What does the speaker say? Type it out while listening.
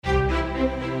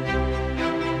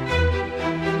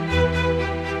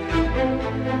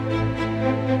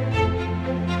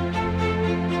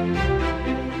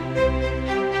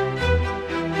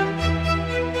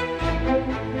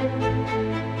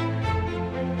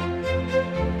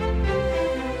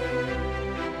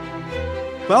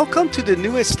Welcome to the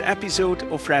newest episode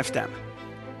of RevDem.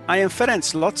 I am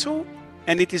Ferenc Lotso,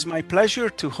 and it is my pleasure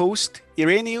to host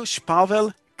Ireneusz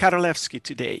Paweł Karolewski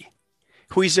today,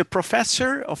 who is a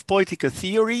professor of political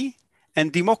theory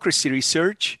and democracy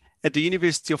research at the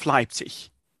University of Leipzig,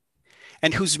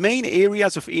 and whose main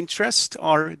areas of interest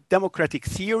are democratic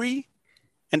theory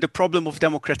and the problem of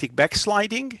democratic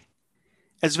backsliding,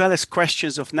 as well as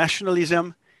questions of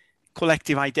nationalism,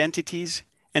 collective identities,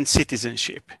 and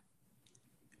citizenship.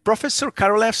 Professor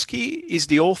Karolewski is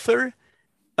the author,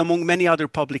 among many other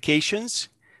publications,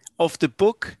 of the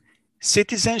book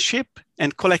Citizenship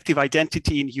and Collective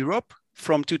Identity in Europe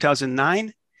from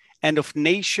 2009 and of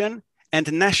Nation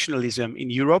and Nationalism in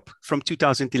Europe from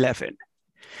 2011.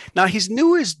 Now, his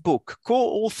newest book,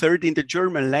 co-authored in the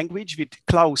German language with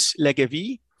Klaus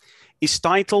Leggevi, is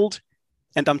titled,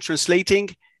 and I'm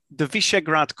translating, The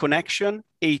Visegrad Connection,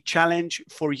 A Challenge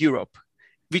for Europe,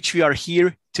 which we are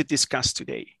here to discuss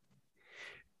today.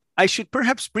 I should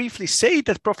perhaps briefly say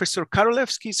that Professor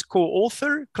Karolewski's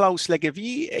co-author, Klaus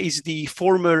Leggevi, is the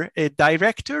former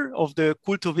director of the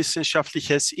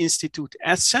Kulturwissenschaftliches Institut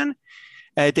Essen,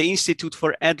 the Institute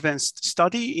for Advanced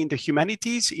Study in the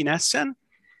Humanities in Essen,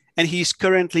 and he is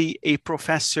currently a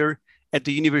professor at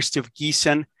the University of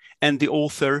Gießen and the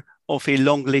author of a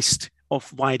long list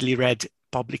of widely read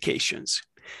publications.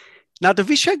 Now, the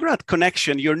Visegrad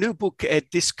Connection, your new book,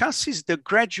 discusses the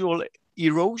gradual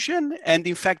erosion and,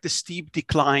 in fact, the steep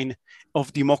decline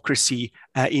of democracy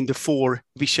in the four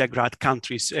Visegrad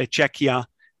countries, Czechia,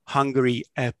 Hungary,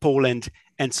 Poland,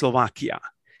 and Slovakia.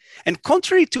 And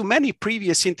contrary to many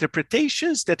previous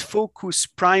interpretations that focus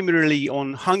primarily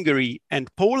on Hungary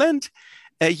and Poland,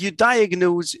 you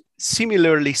diagnose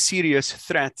similarly serious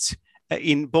threats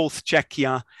in both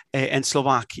Czechia and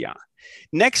Slovakia.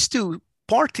 Next to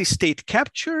party state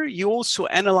capture, you also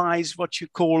analyze what you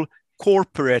call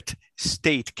corporate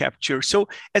state capture. So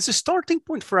as a starting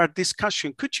point for our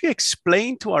discussion, could you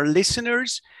explain to our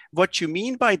listeners what you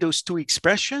mean by those two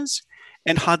expressions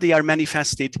and how they are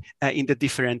manifested in the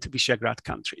different Visegrad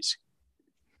countries?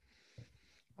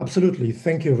 Absolutely.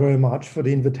 Thank you very much for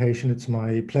the invitation. It's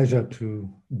my pleasure to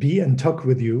be and talk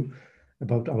with you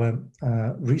about our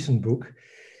recent book.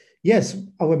 Yes,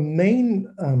 our main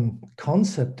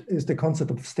concept is the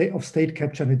concept of state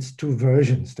capture and its two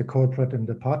versions, the corporate and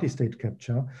the party state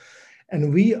capture.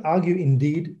 And we argue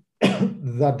indeed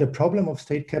that the problem of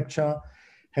state capture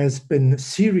has been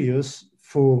serious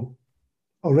for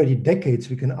already decades,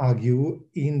 we can argue,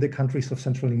 in the countries of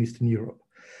Central and Eastern Europe.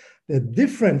 The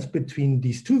difference between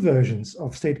these two versions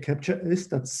of state capture is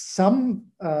that some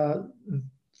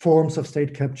forms of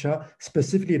state capture,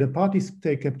 specifically the party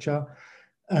state capture,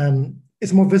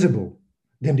 is more visible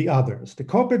than the others. The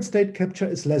corporate state capture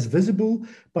is less visible,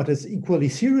 but is equally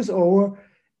serious, or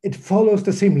it follows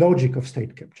the same logic of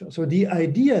state capture. So the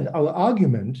idea and our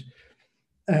argument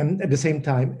at the same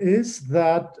time is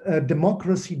that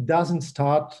democracy doesn't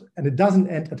start and it doesn't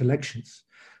end at elections.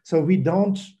 So we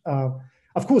don't,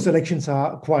 of course, elections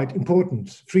are quite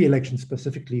important, free elections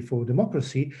specifically for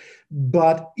democracy,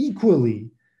 but equally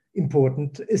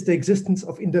important is the existence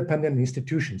of independent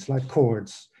institutions like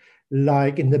courts,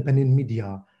 like independent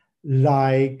media,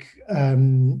 like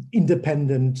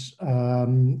independent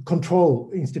control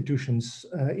institutions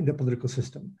in the political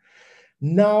system.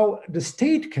 Now, the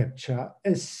state capture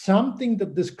is something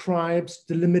that describes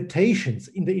the limitations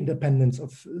in the independence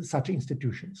of such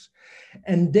institutions.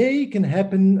 And they can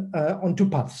happen on two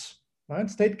paths. Right?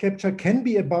 State capture can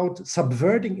be about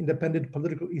subverting independent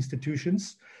political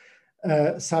institutions,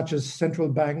 such as central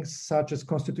banks, such as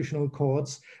constitutional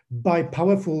courts, by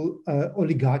powerful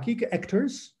oligarchic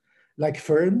actors, like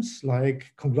firms,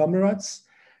 like conglomerates,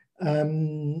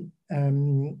 that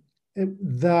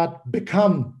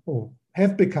become or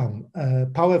have become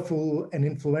powerful and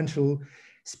influential,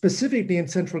 specifically in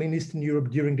Central and Eastern Europe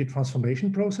during the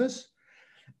transformation process.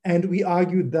 And we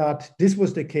argued that this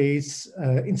was the case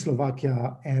in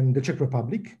Slovakia and the Czech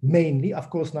Republic, mainly, of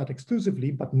course, not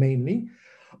exclusively, but mainly.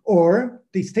 Or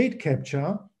the state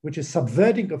capture, which is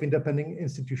subverting of independent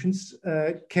institutions,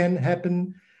 can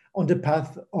happen on the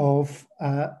path of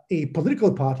a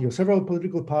political party or several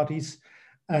political parties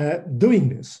doing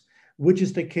this, which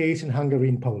is the case in Hungary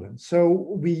and Poland. So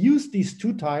we use these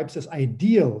two types as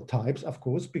ideal types, of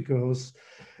course, because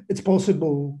it's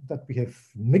possible that we have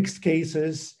mixed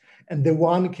cases and the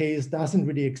one case doesn't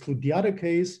really exclude the other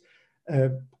case.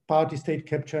 Party state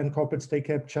capture and corporate state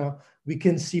capture. We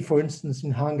can see, for instance,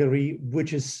 in Hungary,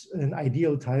 which is an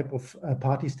ideal type of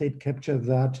party state capture,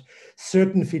 that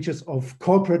certain features of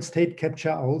corporate state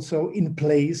capture are also in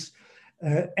place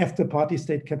after party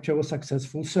state capture was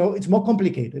successful. So it's more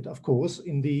complicated, of course,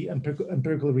 in the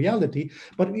empirical reality,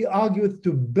 but we argued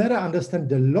to better understand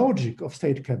the logic of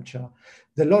state capture,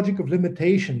 the logic of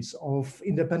limitations of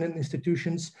independent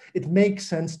institutions, it makes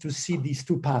sense to see these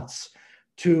two paths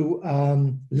to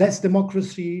less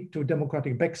democracy, to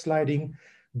democratic backsliding,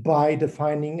 by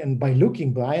defining and by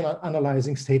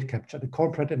analyzing state capture, the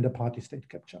corporate and the party state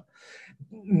capture.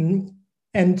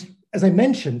 And as I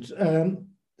mentioned,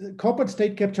 corporate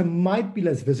state capture might be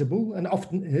less visible and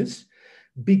often is,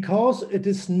 because it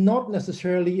is not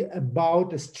necessarily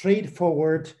about a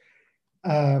straightforward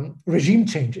regime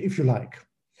change, if you like.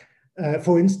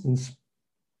 For instance,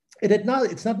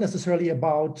 it's not necessarily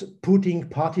about putting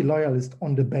party loyalists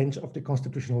on the bench of the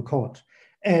Constitutional Court,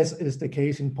 as is the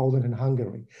case in Poland and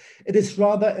Hungary. It is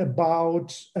rather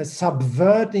about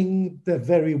subverting the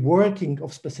very working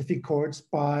of specific courts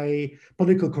by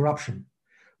political corruption,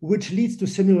 which leads to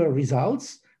similar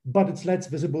results, but it's less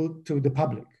visible to the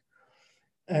public.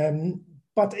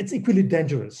 But it's equally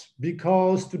dangerous,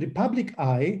 because to the public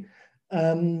eye,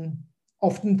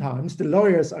 oftentimes the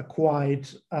lawyers are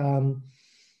quite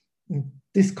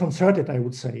disconcerted, I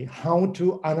would say, how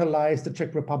to analyze the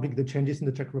Czech Republic, the changes in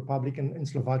the Czech Republic and in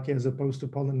Slovakia as opposed to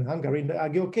Poland and Hungary. And they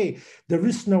argue, okay, there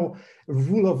is no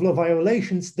rule of law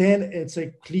violations, then it's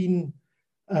a clean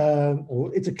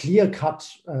or it's a clear-cut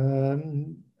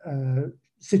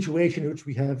situation in which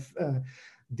we have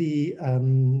the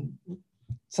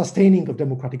sustaining of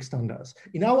democratic standards.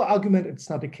 In our argument, it's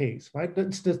not the case, right?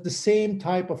 It's the same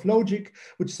type of logic,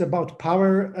 which is about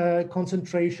power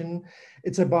concentration.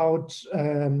 It's about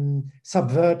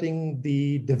subverting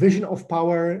the division of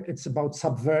power. It's about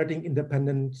subverting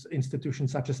independent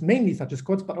institutions such as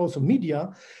courts, but also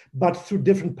media, but through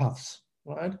different paths,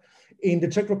 right? In the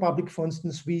Czech Republic, for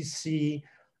instance, we see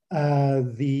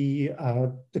the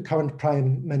current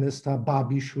Prime Minister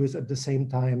Babiš, who is at the same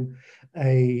time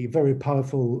a very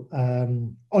powerful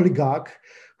oligarch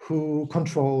who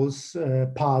controls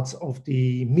parts of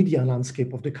the media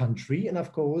landscape of the country. And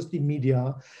of course, the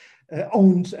media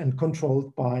owned and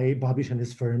controlled by Babiš and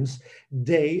his firms,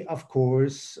 they, of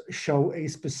course, show a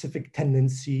specific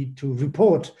tendency to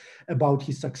report about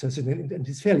his successes and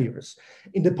his failures.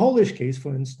 In the Polish case,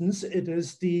 for instance, it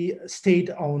is the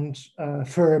state-owned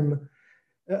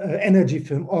energy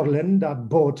firm Orlen that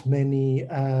bought many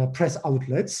press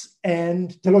outlets,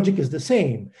 and the logic is the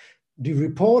same. The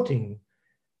reporting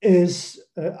is,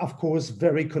 of course,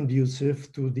 very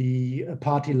conducive to the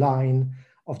party line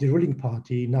of the ruling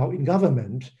party now in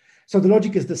government. So the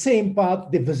logic is the same,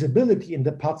 but the visibility in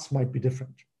the paths might be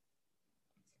different.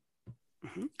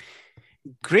 Mm-hmm.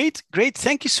 Great.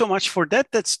 Thank you so much for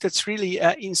that. That's really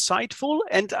insightful.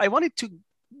 And I wanted to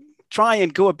try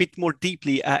and go a bit more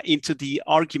deeply into the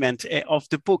argument of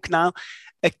the book. Now,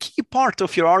 a key part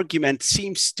of your argument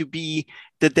seems to be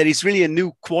that there is really a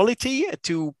new quality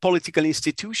to political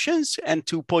institutions and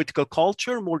to political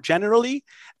culture more generally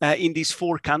in these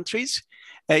four countries.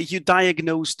 You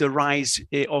diagnose the rise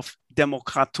of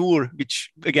Demokratur,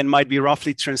 which again might be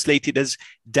roughly translated as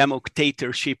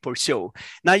democtatorship or so.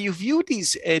 Now you view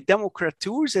these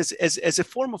Demokraturs as a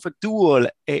form of a dual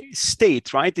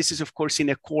state, right? This is of course in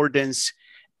accordance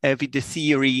with the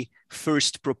theory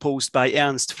first proposed by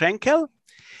Ernst Fraenkel.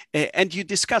 And you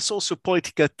discuss also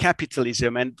political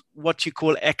capitalism and what you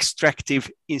call extractive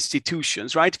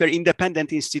institutions, right? Where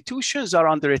independent institutions are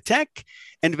under attack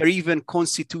and where even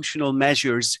constitutional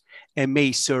measures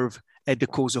may serve the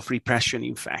cause of repression,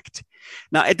 in fact.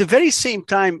 Now, at the very same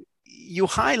time, you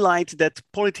highlight that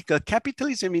political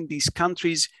capitalism in these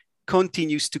countries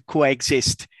continues to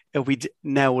coexist with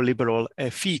neoliberal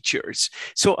features.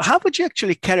 So how would you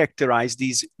actually characterize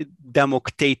these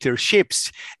democtatorships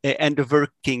and the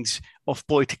workings of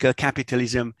political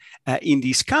capitalism in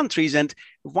these countries? And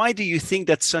why do you think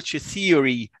that such a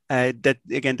theory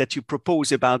that you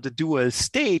propose about the dual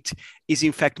state is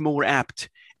in fact more apt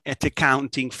at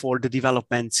accounting for the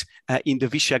developments in the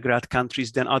Visegrad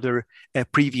countries than other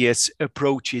previous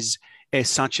approaches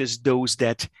such as those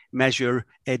that measure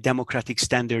democratic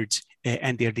standards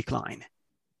and their decline?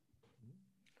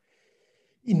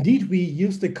 Indeed, we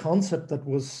used a concept that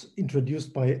was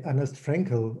introduced by Ernst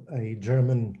Fraenkel, a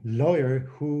German lawyer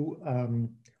who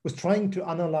was trying to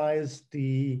analyze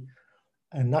the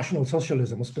National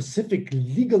Socialism, or specific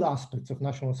legal aspects of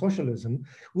National Socialism.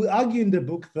 We argue in the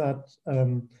book that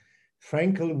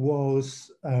Fraenkel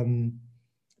was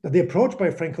that the approach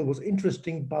by Fraenkel was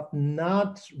interesting, but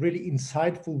not really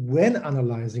insightful when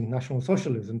analyzing National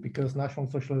Socialism, because National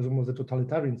Socialism was a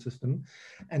totalitarian system.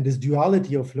 And this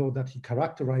duality of law that he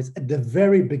characterized at the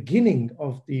very beginning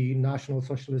of the National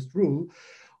Socialist rule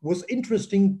was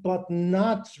interesting, but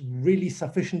not really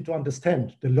sufficient to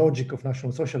understand the logic of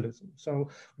National Socialism. So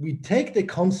we take the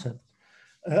concept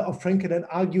of Frenkel and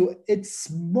argue it's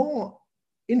more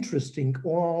interesting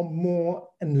or more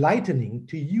enlightening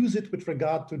to use it with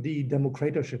regard to the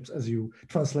democratorships, as you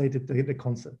translated the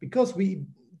concept, because we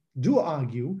do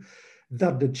argue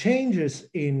that the changes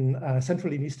in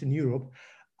Central and Eastern Europe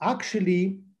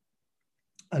actually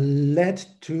led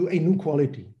to a new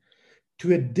quality,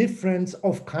 to a difference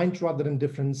of kind rather than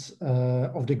difference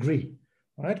of degree,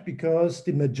 right? Because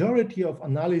the majority of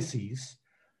analyses,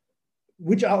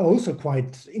 which are also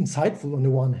quite insightful on the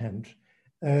one hand,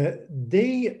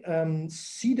 they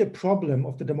see the problem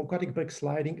of the democratic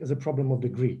backsliding as a problem of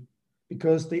degree,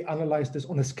 because they analyze this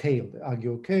on a scale. They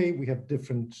argue, okay, we have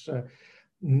different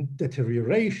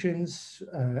deteriorations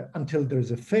until there's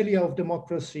a failure of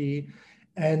democracy.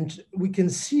 And we can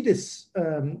see this,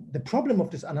 the problem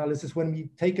of this analysis when we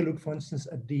take a look, for instance,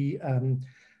 at the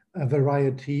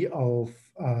variety of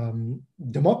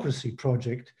democracy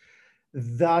project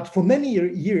that for many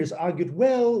years argued,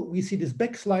 well, we see this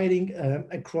backsliding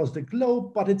across the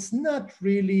globe, but it's not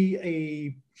really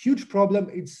a huge problem.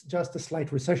 It's just a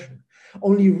slight recession.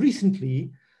 Only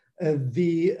recently,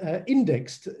 the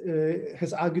Indexed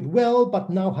has argued, well, but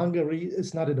now Hungary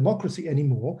is not a democracy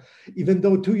anymore, even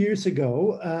though 2 years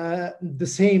ago, the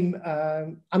same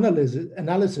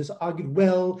analysis argued,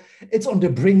 well, it's on the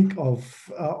brink of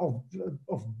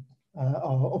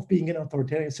being an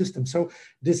authoritarian system. So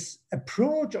this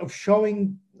approach of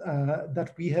showing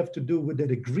that we have to do with a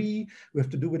degree, we have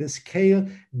to do with a scale,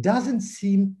 doesn't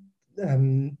seem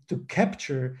to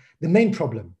capture the main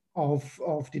problem of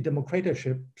the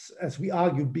democratorships, as we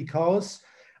argue, because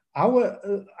our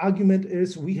argument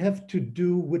is we have to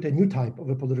do with a new type of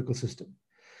a political system.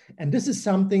 And this is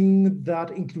something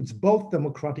that includes both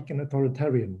democratic and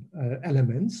authoritarian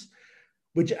elements,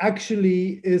 which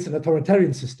actually is an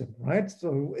authoritarian system, right?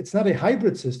 So it's not a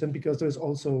hybrid system, because there's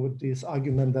also this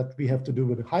argument that we have to do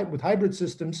with hybrid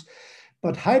systems.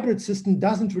 But hybrid system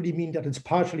doesn't really mean that it's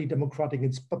partially democratic,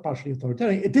 it's partially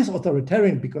authoritarian. It is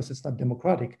authoritarian because it's not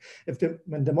democratic.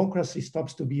 When democracy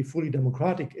stops to be fully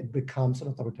democratic, it becomes an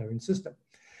authoritarian system.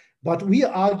 But we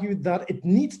argue that it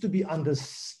needs to be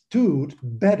understood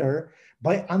better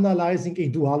by analyzing a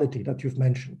duality that you've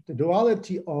mentioned, the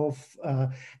duality of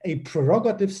a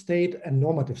prerogative state and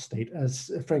normative state,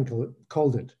 as Frenkel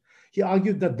called it. He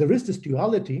argued that there is this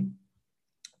duality.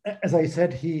 As I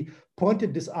said, he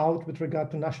pointed this out with regard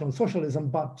to National Socialism,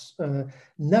 but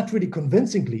not really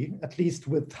convincingly, at least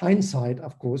with hindsight,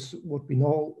 of course, what we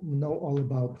know all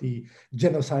about the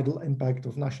genocidal impact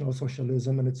of National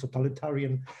Socialism and its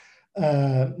totalitarian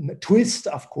twist,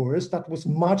 of course, that was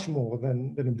much more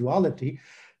than a duality.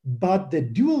 But the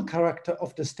dual character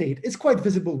of the state is quite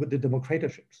visible with the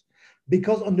democratorships,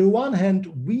 because on the one hand,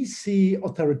 we see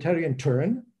authoritarian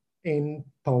turn in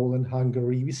Poland,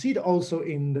 Hungary. We see it also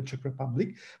in the Czech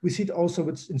Republic. We see it also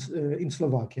in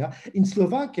Slovakia. In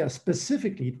Slovakia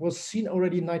specifically, it was seen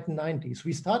already in the 1990s.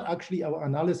 We start actually our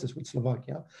analysis with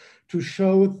Slovakia to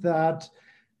show that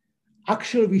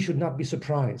actually we should not be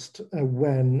surprised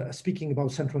when speaking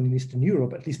about Central and Eastern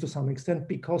Europe, at least to some extent,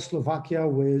 because Slovakia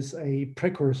was a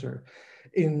precursor,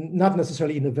 not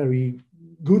necessarily in a very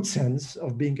good sense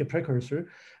of being a precursor,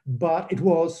 but it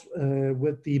was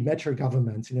with the Mečiar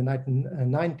governments in the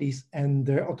 1990s and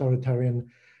their authoritarian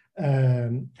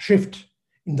shift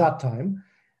in that time,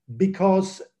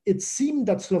 because it seemed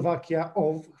that Slovakia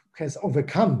has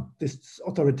overcome this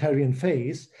authoritarian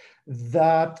phase,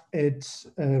 that it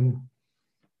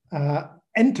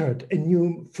entered a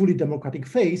new fully democratic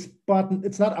phase, but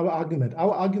it's not our argument.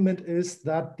 Our argument is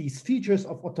that these features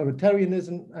of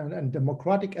authoritarianism and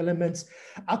democratic elements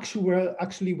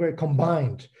actually were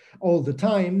combined all the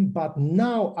time, but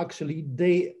now actually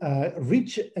they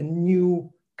reach a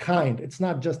new kind. It's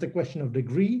not just a question of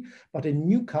degree, but a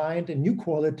new kind, a new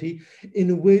quality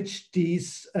in which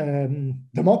these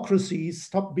democracies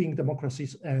stop being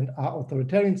democracies and are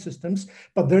authoritarian systems,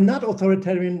 but they're not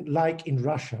authoritarian like in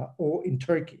Russia or in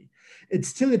Turkey. It's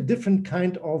still a different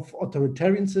kind of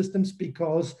authoritarian systems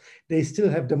because they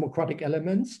still have democratic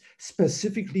elements,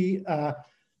 specifically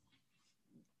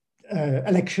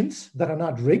elections that are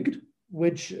not rigged,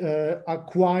 which are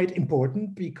quite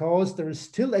important because there is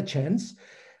still a chance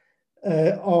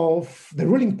of the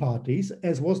ruling parties,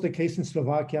 as was the case in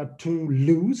Slovakia, to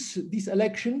lose these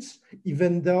elections,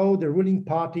 even though the ruling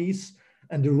parties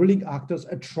and the ruling actors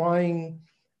are trying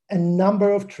a number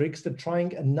of tricks, they're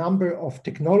trying a number of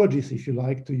technologies, if you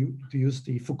like, to use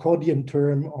the Foucauldian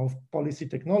term of policy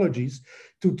technologies,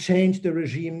 to change the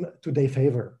regime to their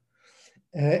favor.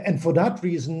 And for that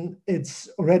reason, it's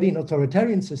already an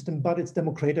authoritarian system, but it's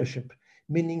democratorship,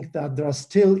 meaning that there are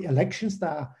still elections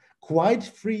that are quite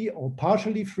free or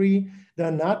partially free.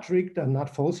 They're not rigged, they're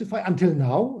not falsified. Until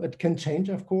now, it can change,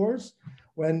 of course,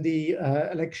 when the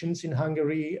elections in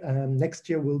Hungary next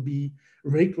year will be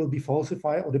rigged, will be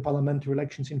falsified, or the parliamentary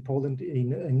elections in Poland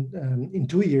in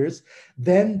 2 years,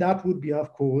 then that would be,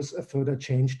 of course, a further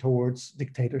change towards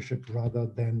dictatorship rather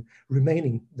than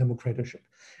remaining democratorship.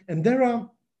 And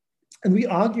we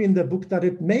argue in the book that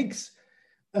it makes,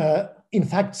 in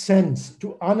fact, sense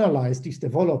to analyze these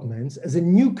developments as a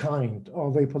new kind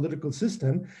of a political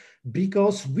system,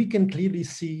 because we can clearly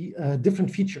see different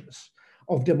features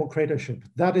of democratorship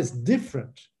that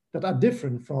are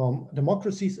different from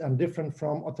democracies and different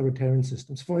from authoritarian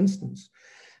systems. For instance,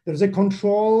 there's a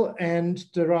control and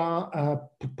there are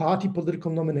party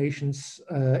political nominations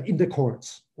in the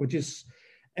courts, which is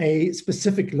a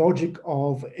specific logic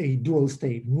of a dual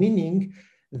state, meaning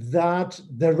that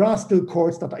there are still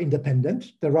courts that are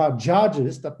independent. There are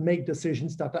judges that make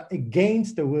decisions that are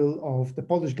against the will of the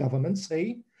Polish government,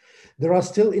 say. There are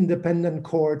still independent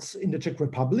courts in the Czech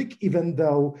Republic, even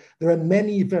though there are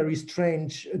many very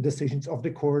strange decisions of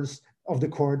the courts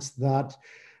that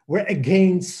were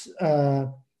against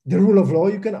the rule of law,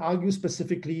 you can argue,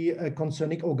 specifically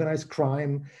concerning organized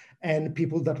crime and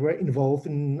people that were involved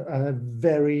in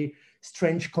very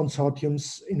strange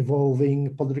consortiums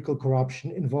involving political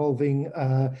corruption, involving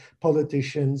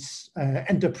politicians,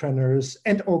 entrepreneurs,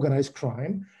 and organized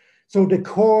crime. So the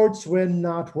courts were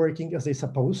not working as they're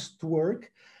supposed to work.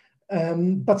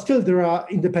 But still there are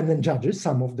independent judges,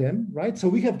 some of them, right? So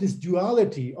we have this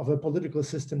duality of a political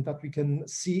system that we can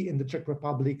see in the Czech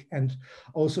Republic and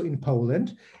also in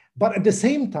Poland. But at the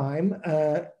same time,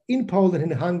 in Poland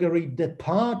and Hungary,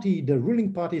 the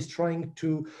ruling party is trying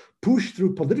to push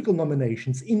through political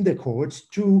nominations in the courts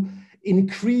to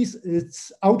increase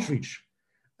its outreach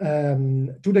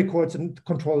to the courts and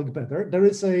control it better. There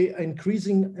is an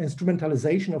increasing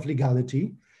instrumentalization of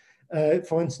legality.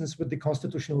 For instance, with the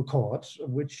Constitutional Court,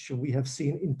 which we have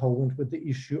seen in Poland with the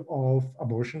issue of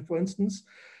abortion, for instance,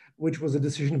 which was a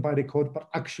decision by the court, but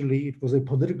actually it was a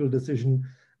political decision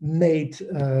made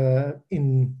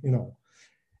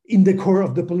in the core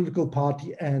of the political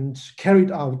party and carried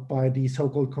out by the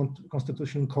so-called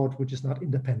Constitutional Court, which is not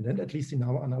independent, at least in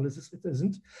our analysis, it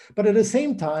isn't. But at the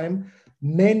same time,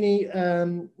 many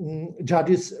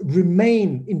judges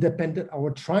remain independent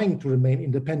or trying to remain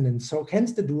independent. So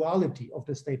hence the duality of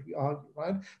the state, we argue,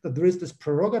 right? That there is this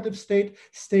prerogative state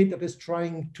that is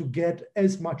trying to get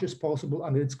as much as possible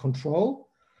under its control.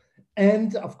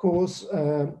 And of course,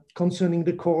 concerning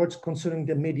the courts, concerning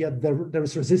the media, there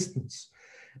is resistance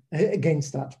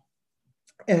against that.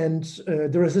 And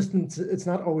the resistance, it's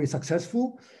not always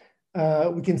successful.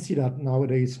 We can see that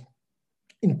nowadays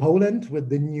in Poland with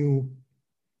the new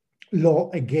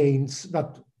law against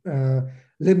that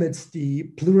limits the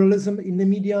pluralism in the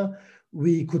media.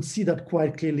 We could see that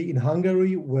quite clearly in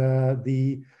Hungary, where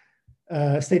the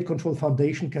state control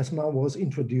foundation, KESMA, was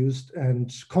introduced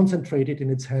and concentrated in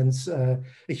its hands a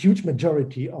huge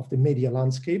majority of the media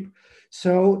landscape.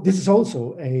 So this is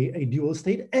also a dual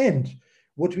state. And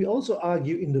what we also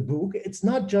argue in the book, it's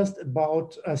not just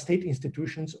about state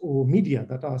institutions or media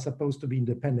that are supposed to be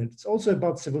independent. It's also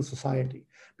about civil society,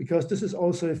 because this is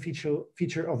also a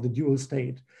feature of the dual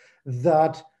state,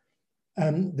 that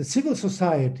the civil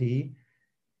society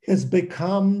has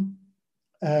become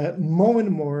more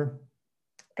and more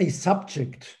a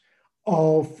subject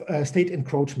of state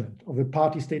encroachment, of a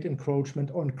party state encroachment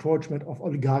or encroachment of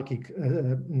oligarchic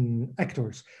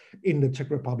actors in the Czech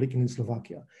Republic and in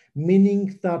Slovakia,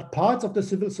 meaning that parts of the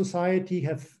civil society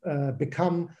have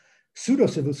become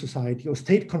pseudo-civil society or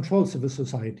state-controlled civil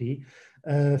society.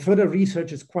 Further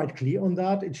research is quite clear on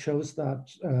that. It shows that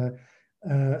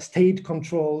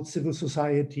state-controlled civil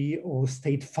society or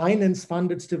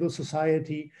state-finance-funded civil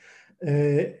society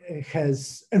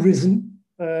has arisen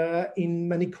in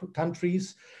many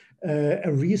countries.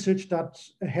 A research that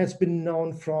has been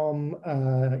known from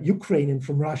Ukraine and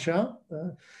from Russia,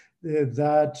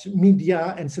 that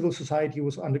media and civil society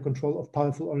was under control of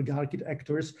powerful oligarchic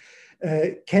actors,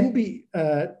 can be,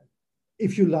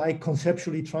 if you like,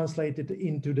 conceptually translated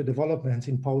into the developments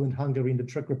in Poland, Hungary, and the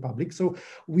Czech Republic. So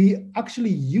we actually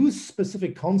use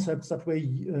specific concepts that were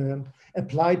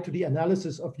applied to the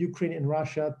analysis of Ukraine and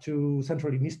Russia to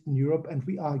Central and Eastern Europe, and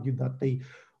we argue that they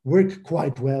work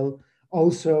quite well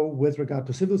also with regard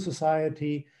to civil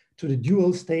society, to the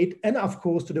dual state, and of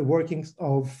course to the workings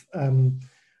of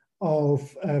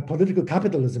political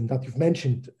capitalism that you've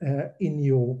mentioned in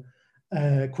your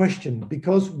question,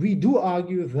 because we do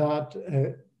argue that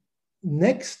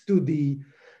next to the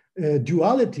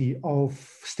duality of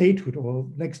statehood, or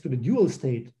next to the dual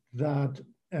state that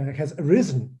has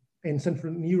arisen in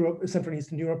Central and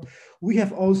Eastern Europe, we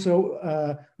have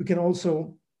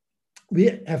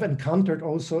encountered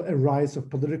also a rise of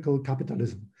political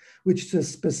capitalism, which is a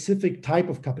specific type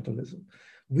of capitalism.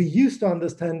 We used to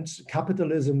understand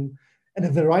capitalism and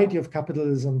a variety of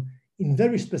capitalism in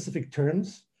very specific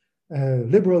terms,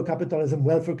 liberal capitalism,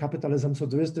 welfare capitalism. So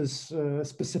there is this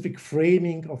specific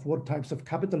framing of what types of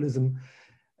capitalism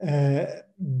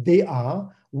they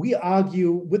are. We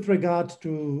argue with regard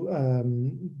to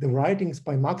the writings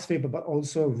by Max Weber, but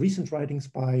also recent writings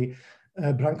by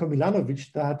Branko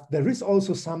Milanovic, that there is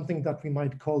also something that we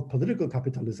might call political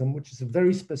capitalism, which is a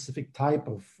very specific type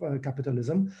of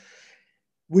capitalism,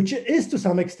 which is to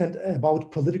some extent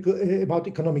about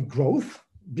economic growth,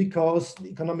 because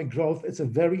economic growth is a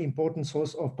very important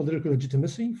source of political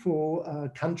legitimacy for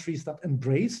countries that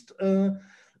embraced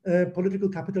political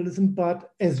capitalism.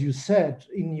 But as you said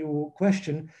in your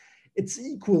question, it's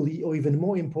equally or even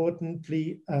more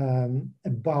importantly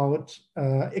about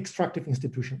extractive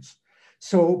institutions.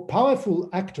 So powerful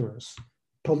actors,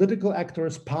 political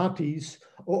actors, parties,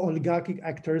 or oligarchic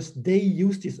actors, they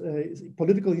use these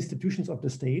political institutions of the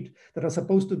state that are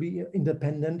supposed to be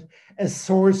independent as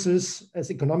sources, as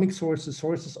economic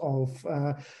sources of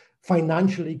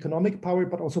financial, economic power,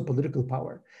 but also political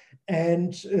power.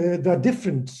 And there are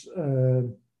different,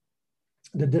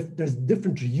 there's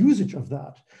different usage of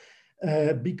that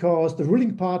because the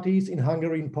ruling parties in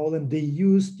Hungary and Poland, they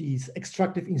use these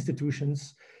extractive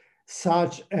institutions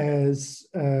such as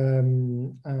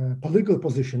political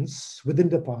positions within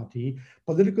the party,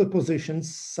 political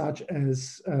positions such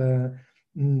as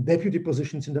deputy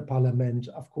positions in the parliament,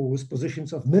 of course,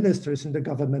 positions of ministers in the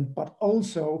government, but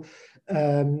also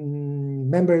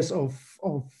members of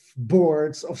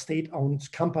boards of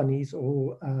state-owned companies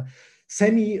or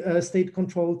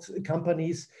semi-state-controlled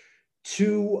companies,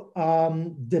 to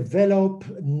develop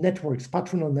networks,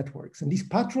 patronal networks. And these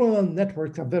patronal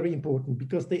networks are very important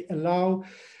because they allow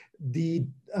the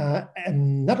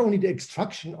not only the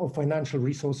extraction of financial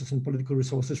resources and political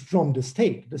resources from the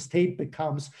state. The state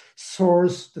becomes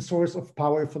the source of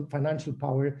power, for financial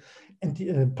power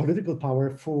and political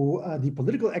power for the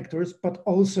political actors, but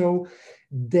also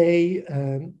they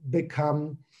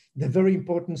become the very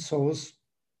important source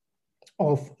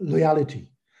of loyalty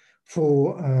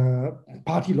for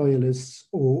party loyalists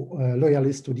or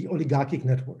loyalists to the oligarchic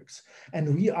networks.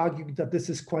 And we argue that this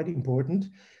is quite important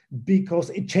because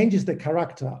it changes the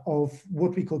character of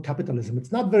what we call capitalism.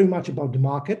 It's not very much about the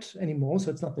market anymore,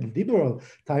 so it's not the liberal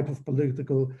type of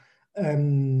political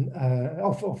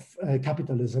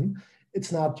capitalism.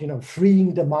 It's not,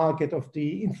 freeing the market of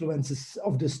the influences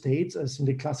of the states, as in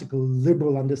the classical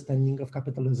liberal understanding of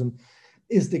capitalism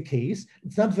is the case.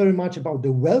 It's not very much about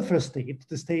the welfare state,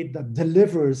 the state that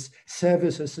delivers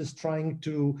services, is trying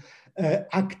to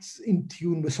act in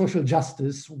tune with social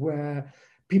justice, where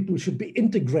people should be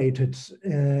integrated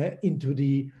into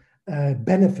the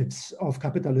benefits of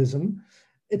capitalism.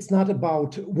 It's not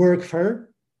about workfare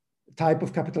type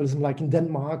of capitalism like in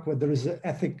Denmark, where there is an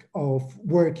ethic of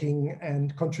working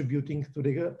and contributing to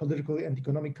the political and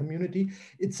economic community.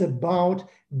 It's about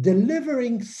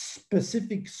delivering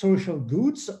specific social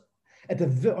goods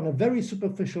on a very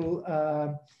superficial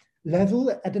level,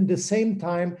 and at the same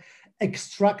time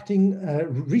extracting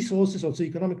resources, also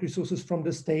economic resources from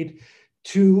the state,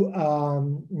 to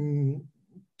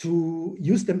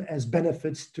use them as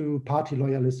benefits to party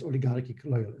loyalists, oligarchic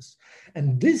loyalists.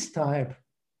 And this type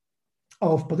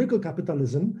of political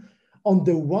capitalism, on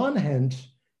the one hand,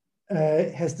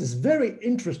 has this very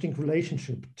interesting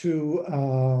relationship to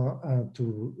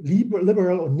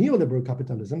liberal or neoliberal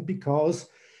capitalism, because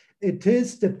it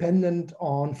is dependent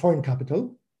on foreign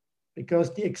capital,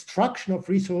 because the extraction of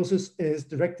resources is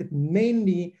directed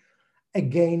mainly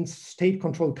against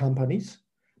state-controlled companies,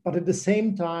 but at the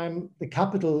same time, the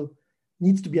capital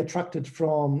needs to be attracted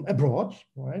from abroad,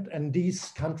 right? And these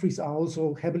countries are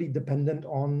also heavily dependent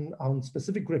on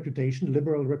specific reputation,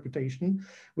 liberal reputation,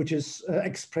 which is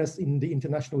expressed in the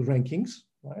international rankings,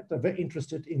 right? They're very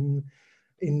interested in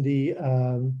the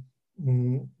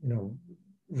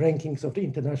rankings of the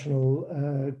international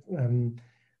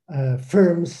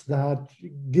firms that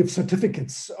give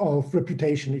certificates of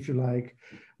reputation, if you like,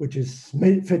 which is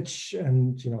Fitch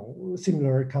and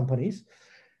similar companies.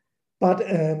 But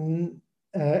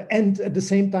and at the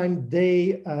same time,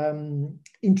 they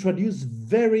introduce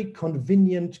very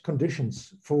convenient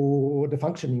conditions for the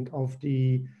functioning of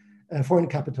the foreign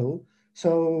capital,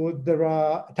 So there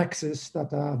are taxes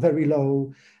that are very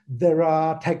low. There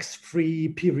are tax-free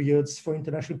periods for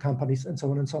international companies and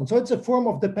so on and so on. So it's a form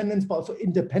of dependence, but also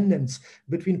independence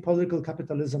between political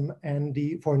capitalism and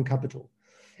the foreign capital.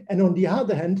 And on the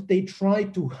other hand, they try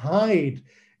to hide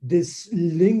this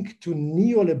link to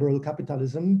neoliberal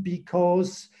capitalism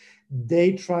because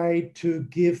they try to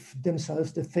give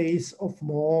themselves the face of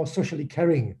more socially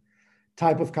caring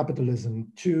type of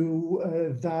capitalism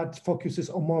that focuses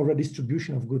on more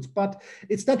redistribution of goods. But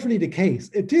it's not really the case.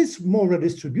 It is more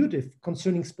redistributive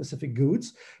concerning specific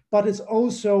goods, but it's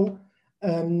also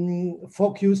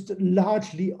focused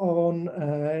largely on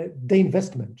the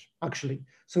investment, actually.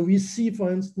 So we see,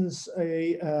 for instance,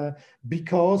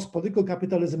 because political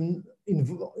capitalism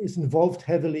is involved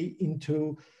heavily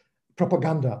into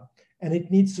propaganda, and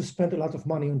it needs to spend a lot of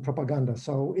money on propaganda.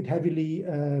 So it heavily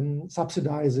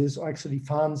subsidizes or actually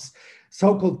funds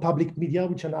so-called public media,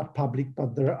 which are not public,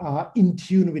 but they are in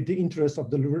tune with the interests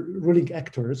of the ruling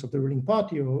actors, of the ruling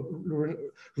party or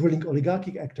ruling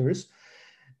oligarchic actors.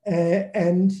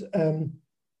 And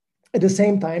at the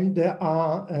same time, there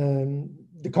are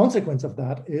the consequence of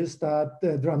that is that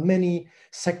there are many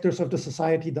sectors of the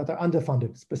society that are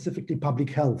underfunded, specifically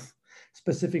public health,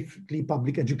 specifically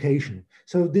public education.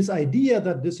 So this idea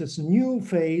that this is new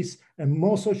phase and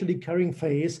more socially caring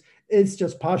phase is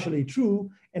just partially true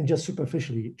and just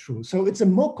superficially true. So it's a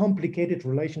more complicated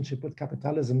relationship with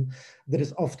capitalism that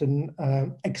is often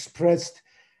expressed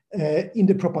in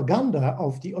the propaganda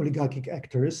of the oligarchic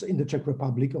actors in the Czech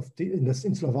Republic,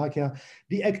 in Slovakia.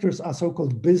 The actors are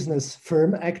so-called business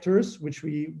firm actors, which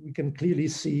we can clearly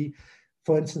see,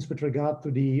 for instance, with regard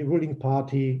to the ruling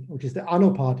party, which is the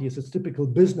ANO party. It's a typical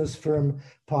business firm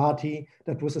party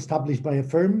that was established by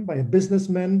a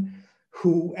businessman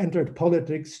who entered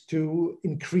politics to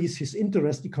increase his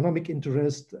interest, economic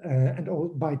interest, and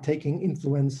by taking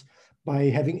influence, by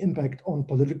having impact on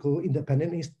political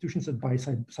independent institutions and by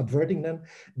subverting them.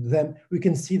 Then we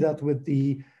can see that with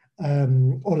the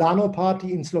Olano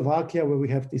party in Slovakia, where we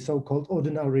have the so-called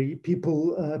Ordinary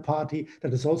People party,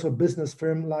 that is also a business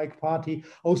firm-like party,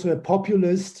 also a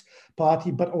populist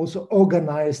party, but also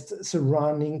organized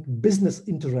surrounding business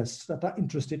interests that are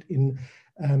interested in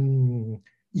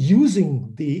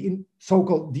using the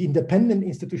so-called the independent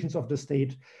institutions of the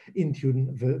state in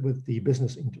tune with the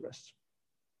business interests.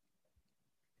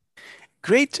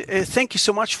 Great. Thank you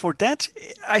so much for that.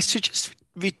 I suggest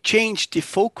we change the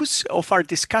focus of our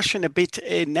discussion a bit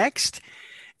next,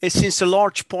 since a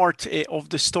large part of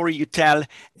the story you tell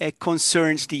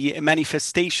concerns the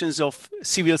manifestations of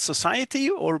civil society,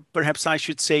 or perhaps I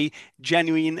should say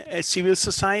genuine civil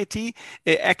society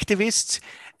activists.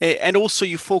 And also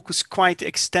you focus quite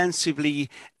extensively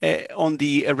on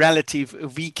the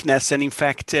relative weakness and in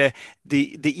fact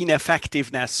the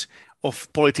ineffectiveness of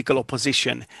political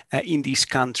opposition in these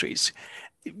countries.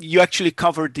 You actually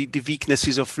covered the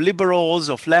weaknesses of liberals,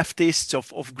 of leftists,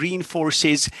 of green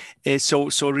forces.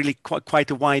 So really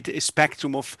quite a wide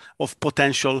spectrum of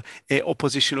potential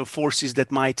oppositional forces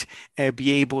that might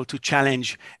be able to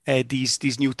challenge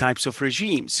these new types of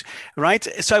regimes, right?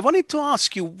 So I wanted to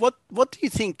ask you, what do you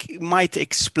think might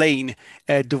explain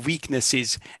the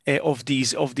weaknesses of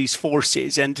these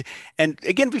forces? And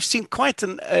again, we've seen quite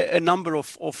a number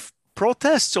of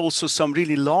protests, also some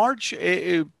really large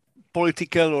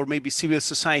political or maybe civil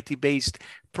society-based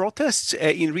protests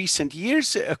in recent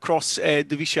years across the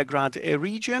Visegrad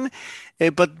region,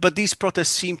 but these protests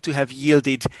seem to have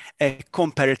yielded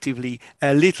comparatively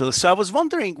little. So I was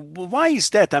wondering, why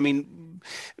is that? I mean,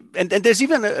 and there's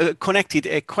even a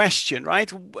connected question,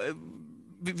 right?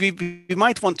 We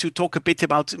might want to talk a bit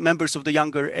about members of the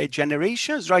younger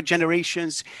generations, right?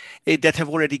 Generations that have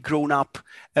already grown up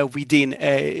within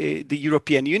the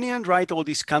European Union, right? All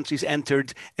these countries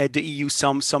entered the EU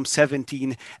some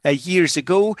 17 years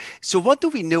ago. So what do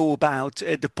we know about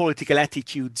the political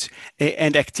attitudes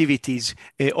and activities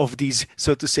of these,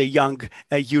 so to say, young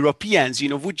Europeans? You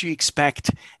know, would you expect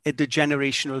the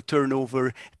generational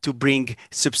turnover to bring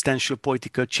substantial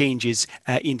political changes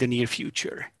in the near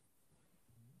future?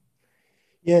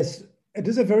 Yes, it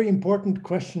is a very important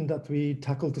question that we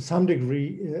tackle to some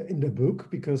degree in the book,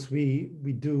 because we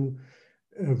do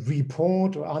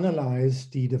report or analyze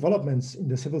the developments in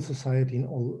the civil society in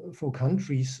all 4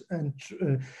 countries, and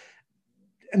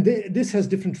this has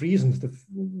different reasons.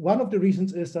 One of the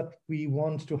reasons is that we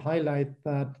want to highlight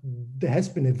that there has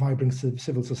been a vibrant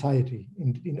civil society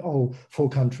in all 4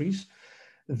 countries,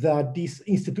 that these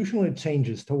institutional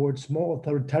changes towards more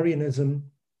authoritarianism,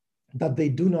 that they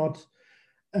do not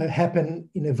happen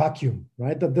in a vacuum,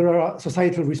 right? That there are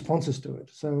societal responses to it,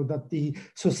 so that the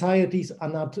societies are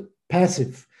not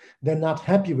passive. They're not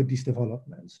happy with these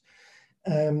developments.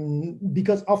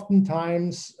 Because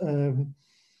oftentimes,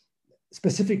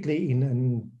 specifically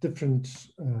in different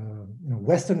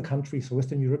Western countries,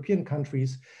 Western European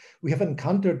countries, we have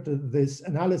encountered this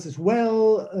analysis,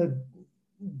 well,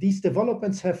 these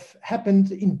developments have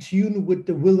happened in tune with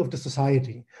the will of the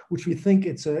society, which we think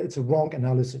it's a wrong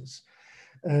analysis.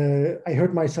 I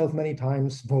heard myself many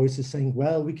times voices saying,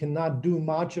 well, we cannot do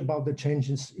much about the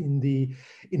changes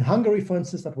in Hungary, for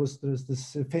instance. There's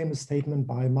this famous statement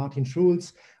by Martin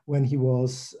Schulz when he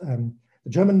was the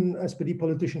German SPD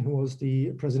politician who was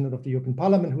the president of the European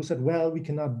Parliament, who said, well, we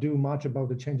cannot do much about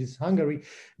the changes in Hungary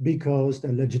because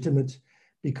they're legitimate,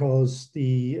 because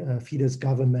the Fidesz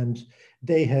government,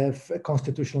 they have a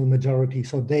constitutional majority,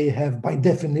 so they have by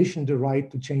definition the right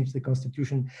to change the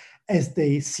constitution as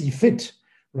they see fit,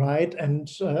 right? And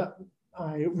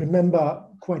I remember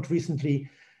quite recently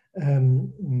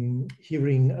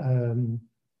hearing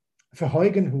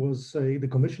Verheugen, who was the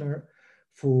commissioner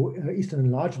for Eastern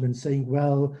enlargement, saying,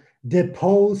 well, the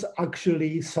Poles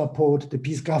actually support the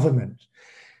PiS government.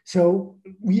 So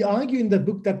we argue in the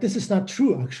book that this is not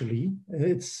true, actually.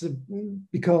 It's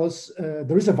because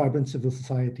there is a vibrant civil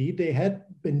society. There had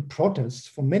been protests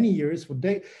for many years,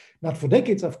 not for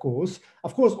decades, of course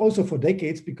also for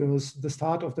decades, because the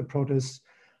start of the protests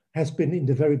has been in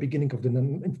the very beginning of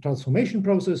the transformation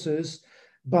processes,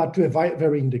 but to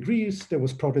varying degrees. There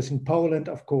was protest in Poland,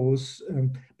 of course,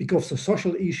 because of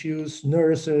social issues,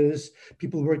 nurses,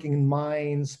 people working in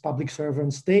mines, public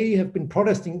servants. They have been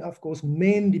protesting, of course,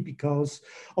 mainly because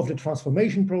of the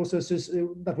transformation processes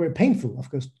that were painful, of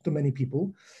course, to many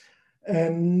people.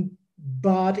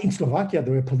 But in Slovakia,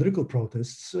 there were political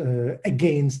protests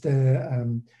against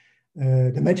the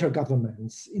Mečiar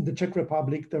governments. In the Czech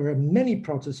Republic, there were many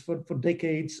protests for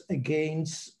decades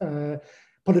against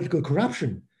political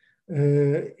corruption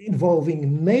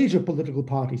involving major political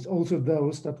parties, also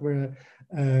those that were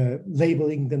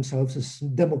labeling themselves as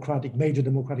major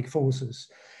democratic forces.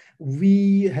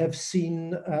 We have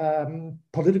seen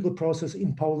political process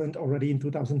in Poland already in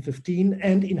 2015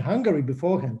 and in Hungary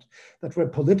beforehand that were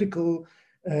political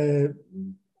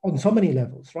on so many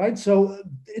levels, right? So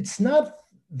it's not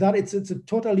that it's a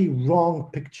totally wrong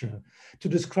picture to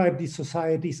describe these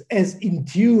societies as in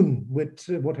tune with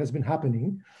what has been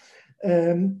happening.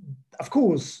 Of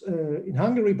course, in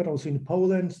Hungary, but also in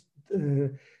Poland,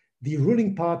 the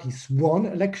ruling parties won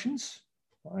elections,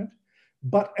 right?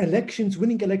 But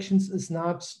winning elections is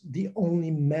not the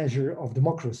only measure of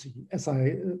democracy, as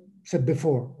I said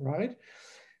before, right?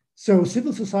 So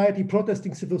civil society,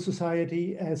 protesting civil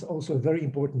society, is also a very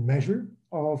important measure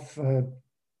of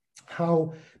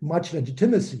how much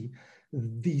legitimacy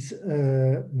these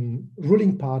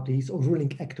ruling parties or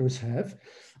ruling actors have.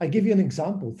 I give you an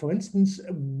example. For instance,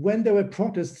 when there were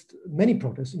many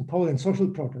protests in Poland, social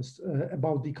protests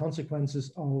about the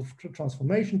consequences of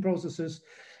transformation processes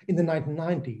in the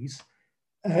 1990s,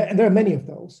 and there are many of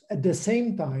those. At the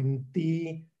same time,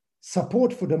 the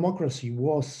support for democracy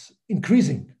was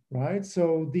increasing, right?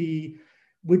 So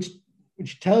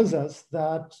which tells us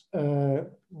that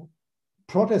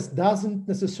protest doesn't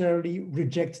necessarily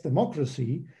reject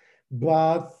democracy,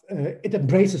 but it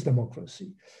embraces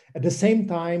democracy. At the same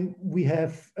time, we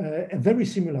have a very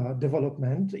similar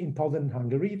development in Poland and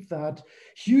Hungary, that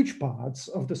huge parts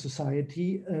of the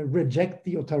society reject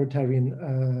the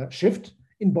authoritarian shift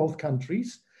in both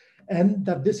countries, and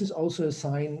that this is also a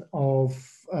sign of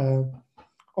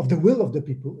the will of the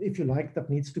people, if you like, that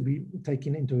needs to be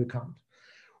taken into account.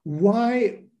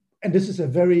 Why, and this is a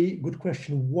very good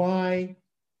question, why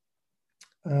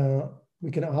we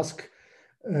can ask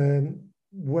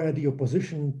where the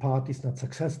opposition party is not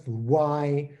successful,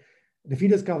 why the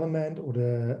Fidesz government or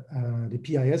the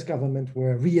PIS government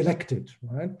were re-elected,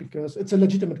 right? Because it's a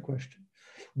legitimate question.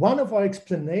 One of our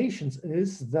explanations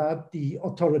is that the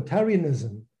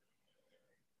authoritarianism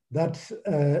that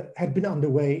had been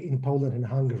underway in Poland and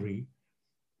Hungary,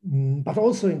 but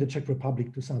also in the Czech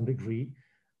Republic to some degree,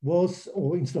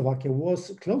 or in Slovakia,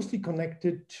 was closely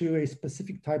connected to a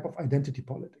specific type of identity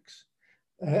politics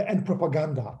and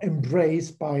propaganda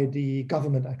embraced by the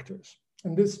government actors.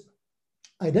 And this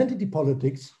identity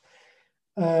politics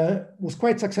was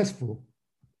quite successful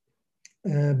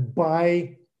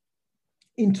by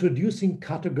introducing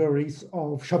categories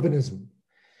of chauvinism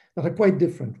that are quite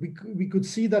different. We could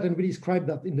see that, and we described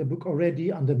that in the book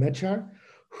already under Mečiar,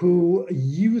 who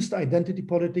used identity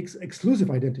politics,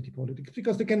 exclusive identity politics,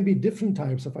 because there can be different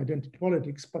types of identity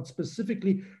politics, but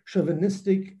specifically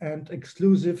chauvinistic and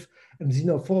exclusive and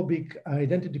xenophobic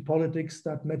identity politics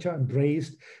that Mečiar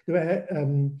embraced. There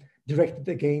were directed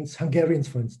against Hungarians,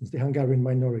 for instance, the Hungarian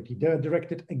minority. They are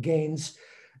directed against,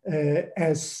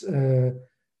 as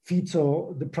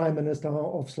Fico, the prime minister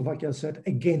of Slovakia, said,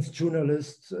 against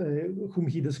journalists whom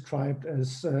he described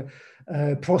as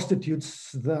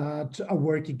prostitutes that are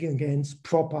working against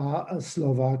proper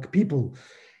Slovak people.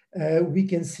 We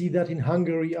can see that in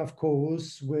Hungary, of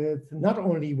course, with not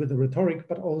only with the rhetoric,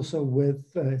 but also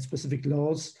with specific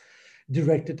laws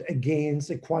directed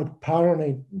against a quite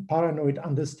paranoid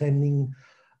understanding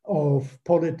of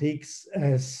politics,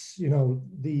 as you know,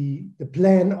 the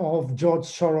plan of George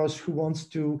Soros, who wants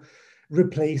to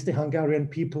replace the Hungarian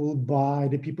people by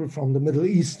the people from the Middle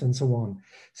East and so on.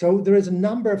 So there is a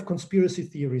number of conspiracy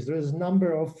theories. There is a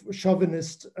number of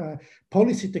chauvinist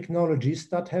policy technologies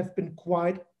that have been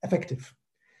quite effective,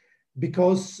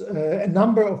 because a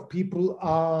number of people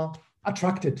are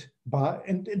attracted by,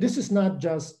 and this is not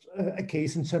just a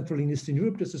case in Central and Eastern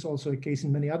Europe, this is also a case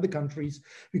in many other countries.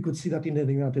 We could see that in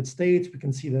the United States, we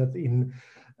can see that in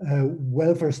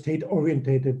welfare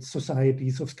state-orientated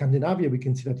societies of Scandinavia, we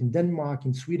can see that in Denmark,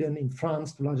 in Sweden, in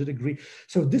France to a larger degree.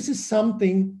 So this is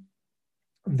something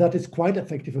that is quite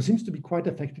effective, or seems to be quite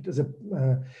effective as a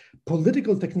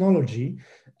political technology.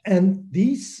 And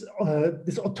these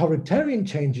authoritarian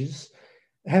changes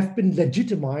have been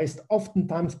legitimized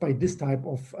oftentimes by this type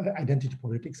of identity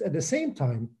politics. At the same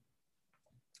time,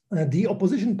 the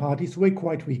opposition parties were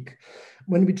quite weak.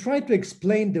 When we tried to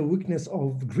explain the weakness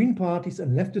of green parties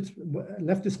and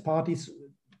leftist parties,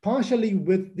 partially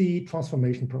with the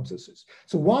transformation processes.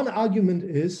 So one argument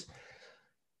is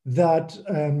that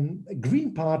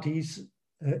green parties,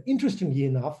 interestingly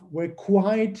enough, were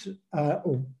quite,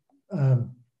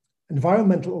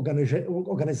 environmental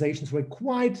organizations were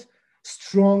quite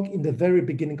strong in the very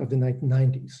beginning of the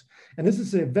 1990s. And this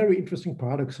is a very interesting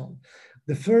paradoxon.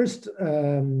 The first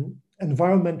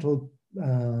environmental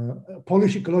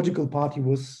Polish Ecological Party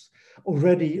was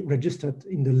already registered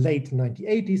in the late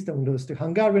 1980s. Then there was the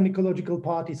Hungarian Ecological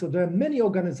Party. So there are many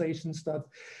organizations that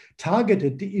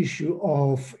targeted the issue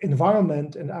of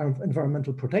environment and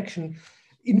environmental protection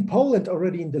in Poland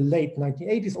already in the late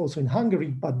 1980s, also in Hungary,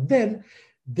 but then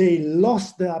they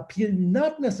lost their appeal,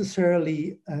 not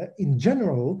necessarily in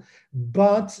general,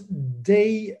 but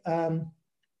they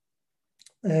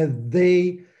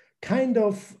kind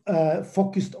of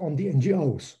focused on the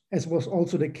NGOs, as was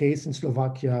also the case in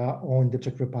Slovakia or in the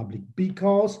Czech Republic,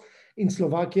 because in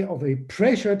Slovakia of a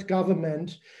pressured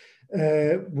government,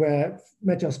 where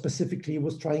Mečiar specifically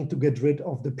was trying to get rid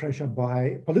of the pressure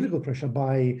political pressure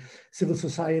by civil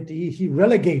society, he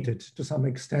relegated to some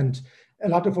extent a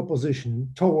lot of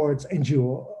opposition towards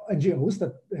NGOs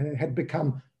that had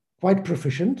become quite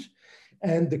proficient.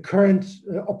 And the current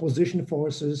opposition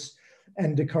forces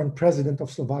and the current president of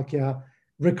Slovakia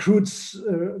recruit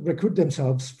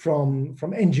themselves from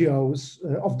NGOs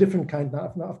of different kinds,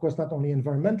 of course, not only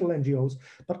environmental NGOs,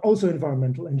 but also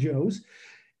environmental NGOs.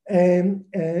 And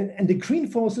the green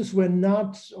forces were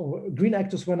not, or green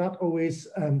actors were not always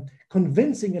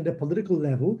convincing at the political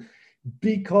level,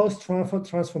 because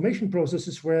transformation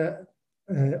processes were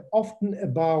often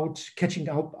about catching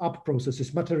up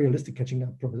processes, materialistic catching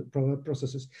up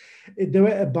processes. They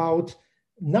were about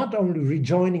not only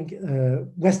rejoining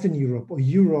Western Europe or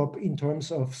Europe in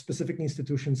terms of specific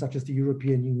institutions such as the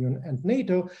European Union and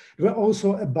NATO, they were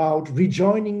also about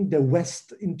rejoining the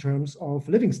West in terms of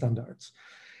living standards.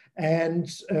 And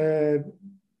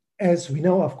as we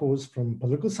know, of course, from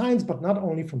political science, but not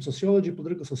only from sociology,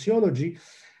 political sociology,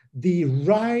 the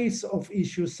rise of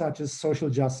issues such as social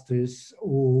justice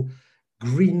or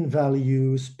green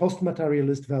values,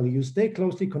 post-materialist values, they're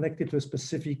closely connected to a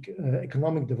specific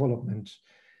economic development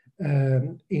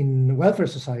in welfare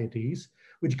societies,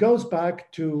 which goes back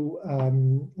to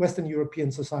Western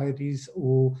European societies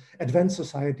or advanced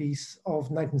societies of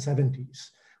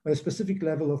 1970s. Where a specific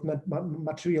level of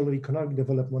material or economic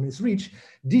development is reached,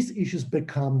 these issues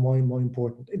become more and more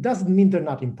important. It doesn't mean they're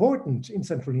not important in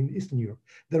Central and Eastern Europe.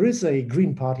 There is a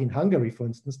Green Party in Hungary, for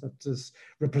instance, that is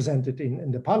represented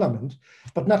in the parliament,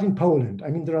 but not in Poland.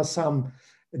 I mean, there are some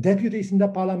deputies in the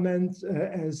parliament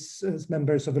as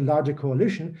members of a larger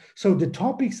coalition. So the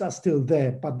topics are still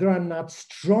there, but they are not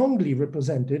strongly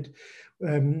represented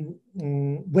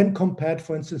when compared,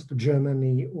 for instance, to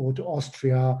Germany or to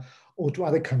Austria or to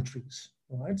other countries,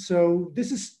 right? So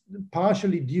this is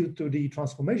partially due to the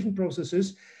transformation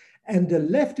processes, and the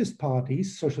leftist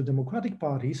parties, social democratic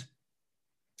parties,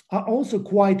 are also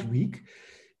quite weak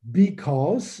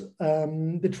because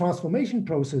the transformation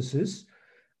processes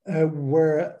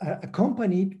were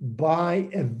accompanied by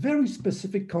a very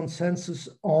specific consensus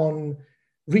on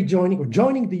rejoining or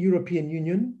joining the European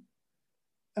Union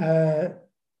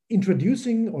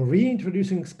introducing or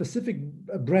reintroducing specific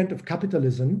brand of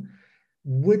capitalism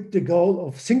with the goal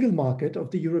of single market of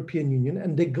the European Union,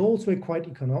 and the goals were quite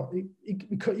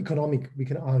economic, we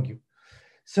can argue.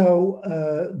 So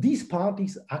these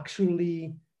parties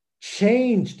actually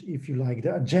changed, if you like,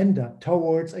 the agenda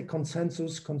towards a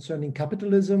consensus concerning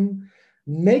capitalism,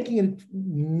 making it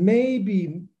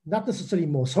maybe not necessarily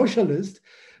more socialist,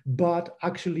 but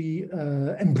actually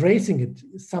embracing it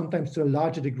sometimes to a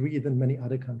larger degree than many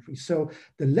other countries. So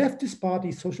the leftist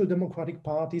parties, social democratic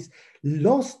parties,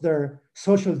 lost their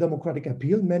social democratic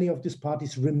appeal. Many of these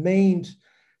parties remained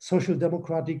social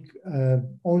democratic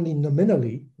only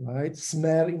nominally, right?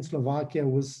 Smer in Slovakia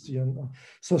was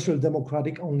social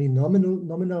democratic only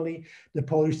nominally. The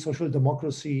Polish Social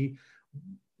Democracy,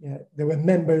 they were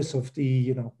members of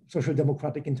the Social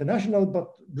Democratic International,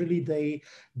 but really they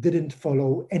didn't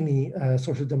follow any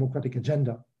social democratic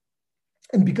agenda.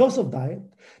 And because of that,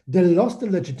 they lost the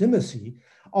legitimacy,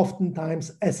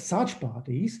 oftentimes as such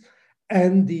parties,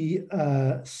 and the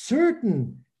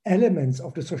certain elements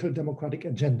of the social democratic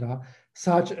agenda,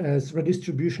 such as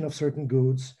redistribution of certain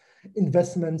goods,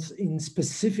 investments in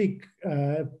specific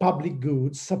public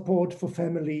goods, support for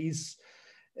families,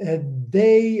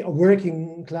 they are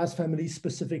working class families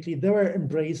specifically, they were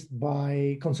embraced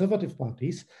by conservative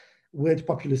parties with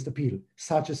populist appeal,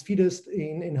 such as Fidesz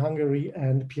in Hungary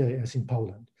and PIS in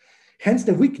Poland. Hence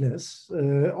the weakness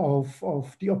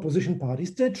of the opposition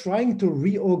parties. They're trying to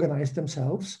reorganize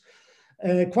themselves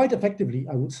quite effectively,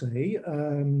 I would say.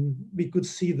 We could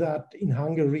see that in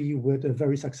Hungary with a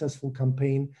very successful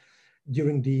campaign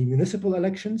during the municipal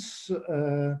elections.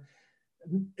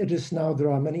 It is now,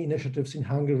 there are many initiatives in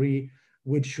Hungary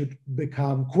which should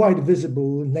become quite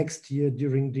visible next year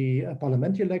during the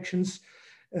parliamentary elections.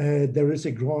 There is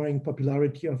a growing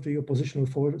popularity of the oppositional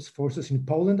forces in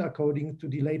Poland, according to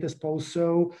the latest polls.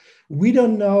 So we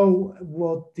don't know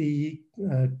what the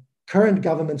current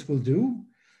governments will do,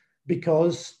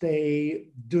 because they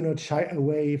do not shy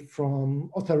away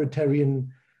from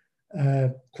authoritarian,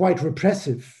 quite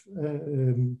repressive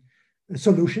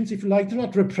solutions, if you like. They're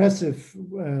not repressive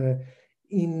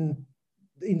in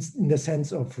the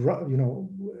sense of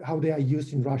how they are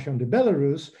used in Russia and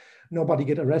Belarus. Nobody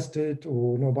gets arrested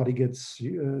or nobody gets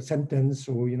sentenced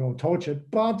or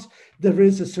tortured, but there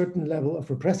is a certain level of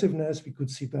repressiveness. We could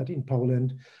see that in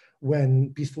Poland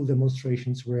when peaceful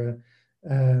demonstrations were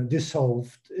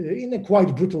dissolved in a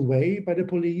quite brutal way by the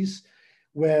police,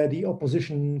 where the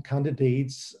opposition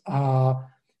candidates are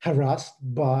harassed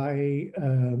by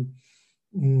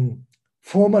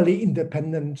formally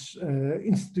independent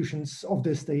institutions of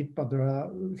the state, but they are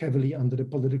heavily under the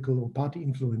political or party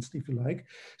influenced, if you like.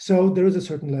 So there is a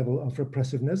certain level of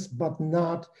repressiveness, but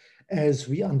not as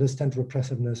we understand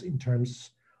repressiveness in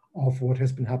terms of what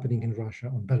has been happening in Russia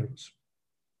and Belarus.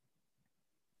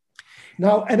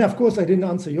 Now, and of course, I didn't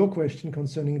answer your question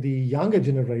concerning the younger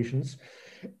generations.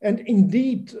 And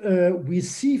indeed, we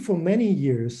see for many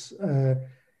years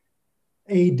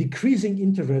a decreasing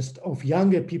interest of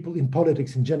younger people in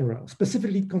politics in general,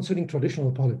 specifically concerning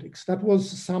traditional politics. That was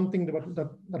something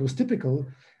that was typical,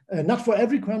 not for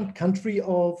every country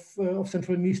of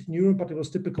Central and Eastern Europe, but it was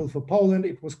typical for Poland.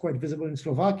 It was quite visible in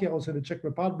Slovakia, also in the Czech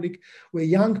Republic, where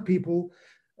young people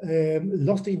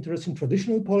lost the interest in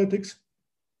traditional politics,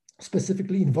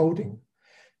 specifically in voting.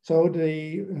 So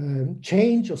they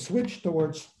change or switch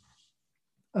towards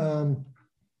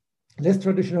less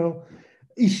traditional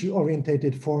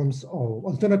issue-oriented forms or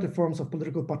alternative forms of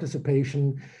political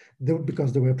participation,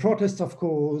 because there were protests, of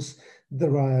course.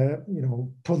 There are,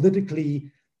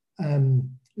 politically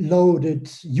loaded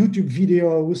YouTube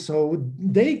videos. So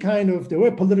they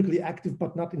were politically active,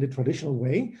 but not in the traditional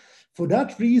way. For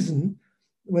that reason,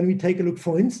 when we take a look,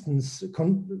 for instance,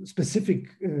 specific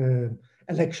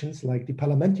elections like the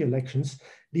parliamentary elections,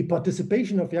 the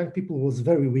participation of young people was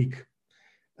very weak.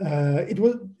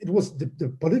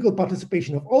 The political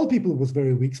participation of all people was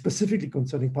very weak, specifically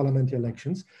concerning parliamentary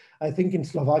elections. I think in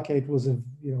Slovakia it was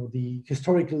the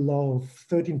historical low of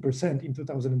 13% in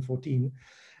 2014,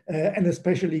 and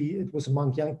especially it was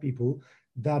among young people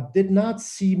that did not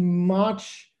see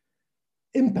much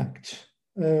impact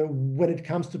when it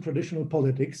comes to traditional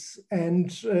politics. And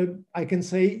I can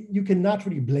say you cannot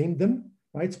really blame them,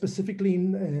 right? Specifically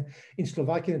in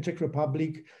Slovakia and Czech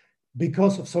Republic,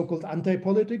 because of so-called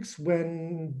anti-politics,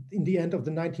 when in the end of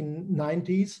the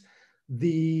 1990s,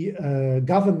 the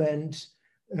government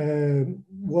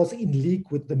was in league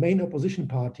with the main opposition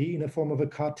party in a form of a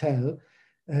cartel,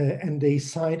 and they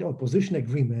signed opposition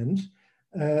agreement.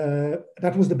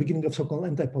 That was the beginning of so-called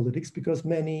anti-politics, because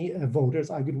many voters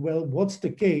argued, well, what's the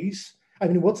case? I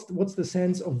mean, what's the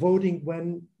sense of voting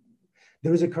when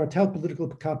there is a cartel, political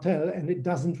cartel, and it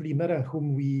doesn't really matter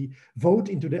whom we vote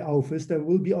into the office. There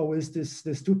will be always this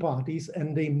two parties,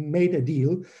 and they made a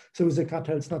deal. So it's a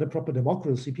cartel, it's not a proper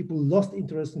democracy. People lost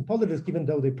interest in politics, even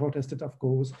though they protested, of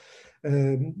course.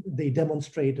 They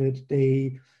demonstrated,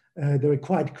 they were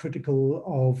quite critical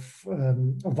of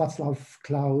Václav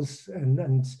Klaus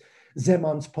and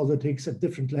Zeman's politics at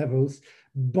different levels.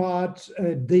 But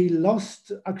they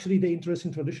lost actually the interest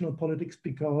in traditional politics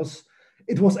because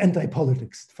it was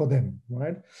anti-politics for them,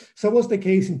 right? So it was the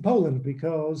case in Poland,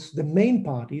 because the main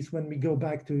parties, when we go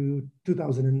back to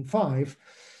 2005,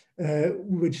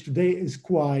 which today is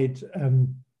quite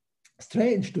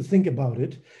strange to think about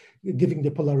it, given the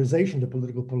polarization, the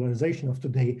political polarization of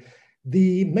today,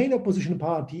 the main opposition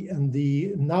party and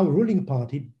the now ruling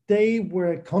party, they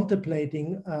were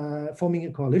contemplating forming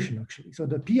a coalition, actually. So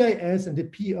the PIS and the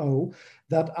PO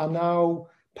that are now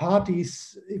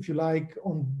parties, if you like,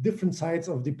 on different sides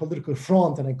of the political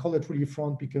front, and I call it really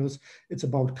front because it's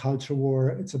about culture war,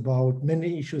 it's about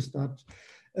many issues that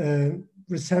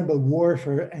resemble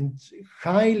warfare and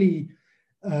highly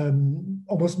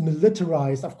almost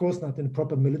militarized, of course not in a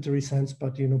proper military sense,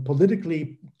 but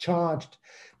politically charged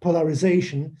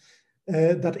polarization,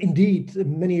 that indeed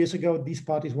many years ago these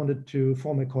parties wanted to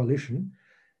form a coalition.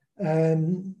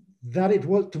 That it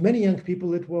was, to many young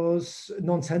people, it was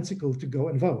nonsensical to go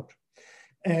and vote.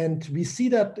 And we see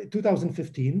that in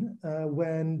 2015,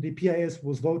 when the PIS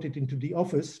was voted into the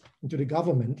office, into the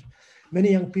government,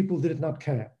 many young people did not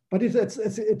care. But it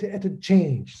had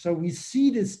changed. So we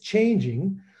see this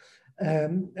changing.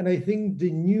 And I think the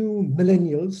new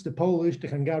millennials, the Polish, the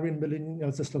Hungarian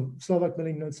millennials, the Slovak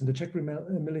millennials, and the Czech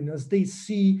millennials, they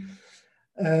see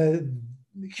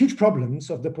huge problems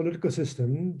of the political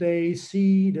system. They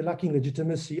see the lacking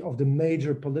legitimacy of the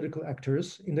major political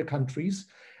actors in the countries.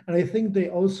 And I think they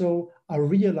also are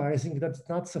realizing that it's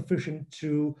not sufficient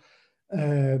to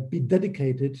be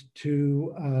dedicated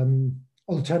to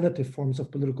alternative forms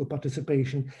of political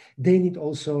participation. They need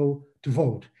also to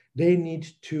vote. They need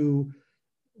to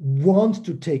want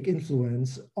to take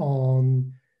influence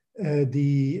on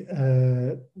the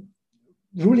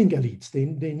ruling elites. They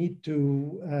need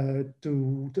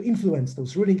to influence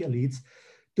those ruling elites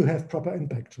to have proper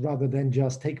impact, rather than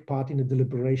just take part in a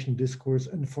deliberation discourse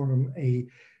and form a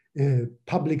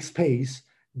public space.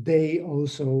 They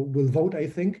also will vote, I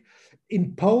think.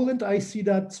 In Poland, I see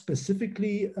that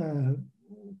specifically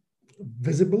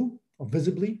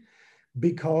visibly,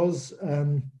 because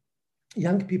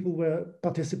young people were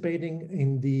participating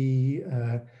in the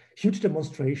huge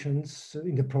demonstrations,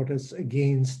 in the protests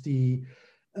against the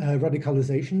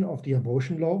radicalization of the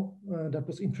abortion law that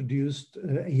was introduced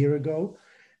a year ago.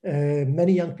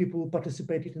 Many young people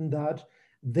participated in that.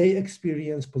 They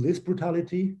experienced police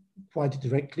brutality quite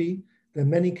directly. There are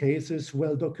many cases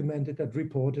well documented that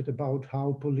reported about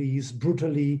how police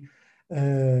brutally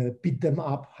beat them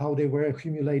up, how they were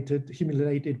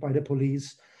humiliated by the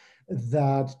police,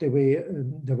 that they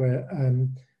were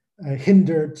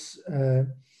hindered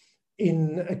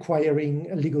in acquiring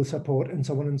legal support, and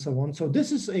so on and so on. So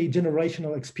this is a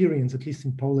generational experience, at least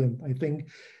in Poland. I think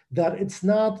that it's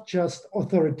not just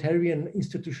authoritarian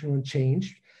institutional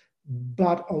change,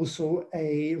 but also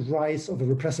a rise of a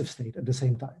repressive state at the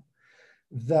same time,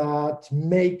 that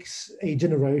makes a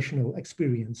generational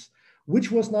experience, which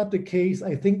was not the case,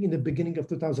 I think, in the beginning of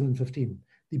 2015.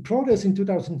 The protests in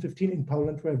 2015 in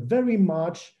Poland were very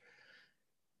much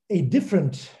a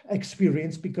different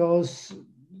experience, because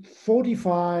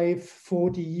 45,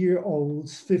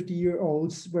 40-year-olds,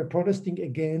 50-year-olds were protesting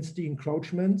against the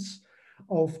encroachments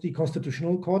of the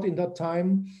Constitutional Court in that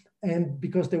time. And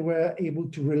because they were able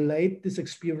to relate this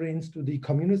experience to the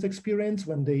communist experience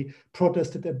when they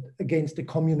protested against the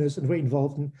communists and were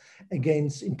involved in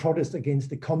protest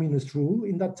against the communist rule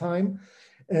in that time.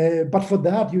 But for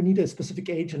that, you need a specific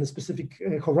age and a specific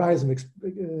horizon,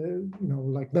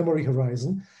 like memory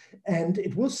horizon. And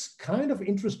it was kind of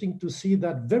interesting to see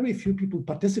that very few people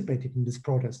participated in this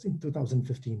protest in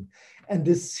 2015. And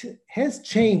this has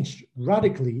changed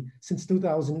radically since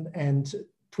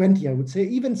 2020, I would say,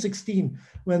 even 16,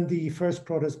 when the first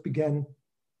protest began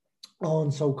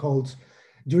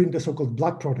during the so-called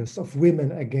Black protests of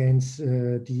women against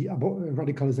the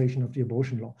radicalization of the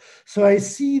abortion law. So I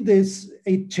see this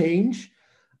a change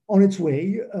on its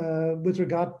way with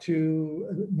regard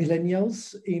to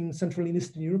millennials in Central and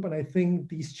Eastern Europe. And I think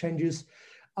these changes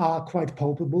are quite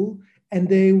palpable. And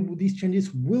these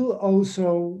changes will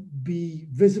also be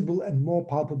visible and more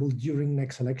palpable during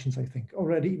next elections, I think,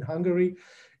 already in Hungary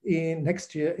in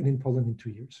next year and in Poland in 2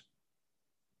 years.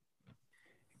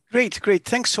 Great, great.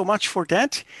 Thanks so much for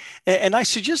that. And I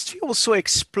suggest we also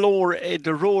explore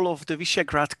the role of the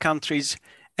Visegrad countries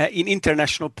in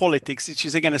international politics, which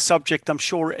is again a subject I'm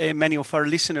sure many of our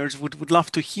listeners would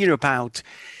love to hear about.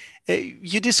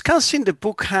 You discuss in the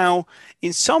book how,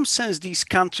 in some sense, these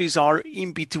countries are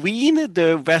in between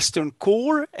the Western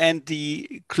core and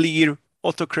the clear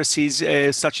autocracies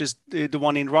such as the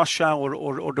one in Russia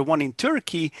or the one in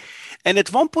Turkey. And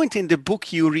at one point in the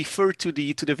book, you refer to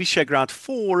the Visegrad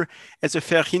Four as a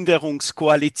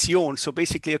Verhinderungskoalition, so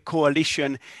basically a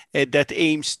coalition that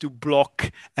aims to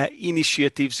block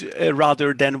initiatives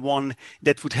rather than one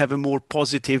that would have a more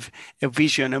positive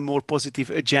vision, a more positive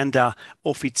agenda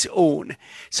of its own.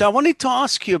 So I wanted to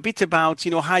ask you a bit about,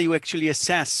 how you actually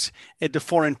assess the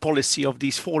foreign policy of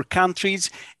these four countries.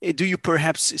 Do you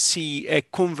perhaps see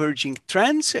converging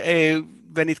trends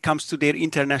when it comes to their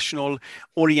international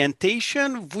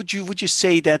orientation? Would you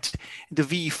say that the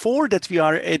V4 that we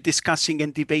are discussing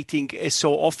and debating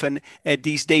so often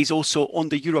these days also on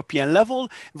the European level,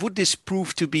 would this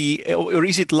prove to be, or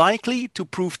is it likely to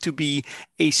prove to be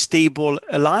a stable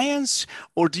alliance?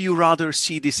 Or do you rather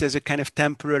see this as a kind of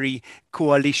temporary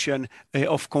coalition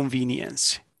of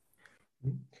convenience?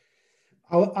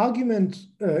 Our argument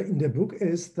in the book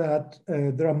is that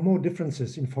there are more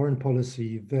differences in foreign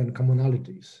policy than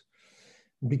commonalities,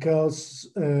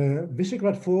 because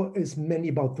Visegrad 4 is mainly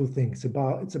about two things.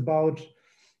 It's about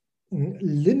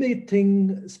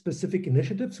limiting specific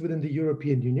initiatives within the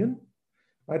European Union.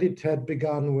 Right? It had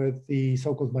begun with the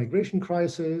so-called migration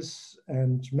crisis,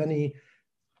 and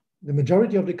the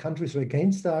majority of the countries were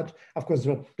against that. Of course,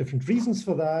 there are different reasons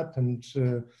for that, and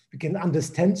we can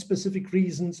understand specific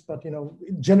reasons, but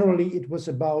generally it was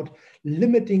about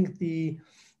limiting the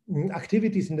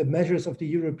activities and the measures of the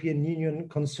European Union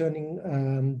concerning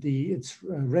its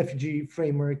refugee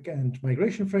framework and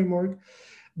migration framework,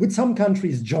 with some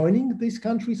countries joining these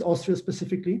countries, Austria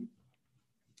specifically.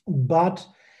 But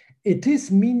it is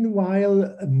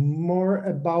meanwhile more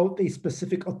about a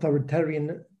specific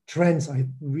authoritarian trends,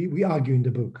 we argue in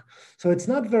the book. So it's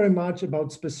not very much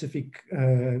about specific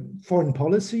foreign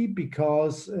policy,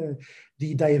 because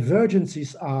the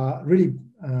divergences are really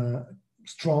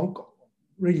strong,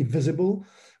 really visible.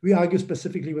 We argue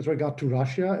specifically with regard to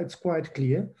Russia. It's quite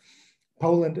clear.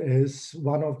 Poland is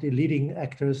one of the leading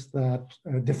actors that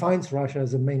defines Russia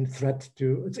as a main threat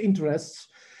to its interests,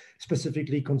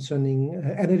 specifically concerning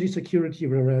energy security,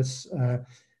 whereas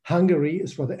Hungary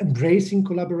is rather embracing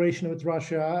collaboration with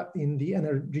Russia in the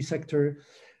energy sector.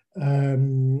 This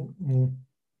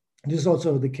is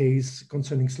also the case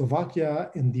concerning Slovakia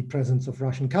in the presence of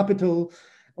Russian capital,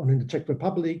 in the Czech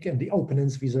Republic, and the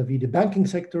openness vis-a-vis the banking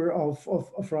sector of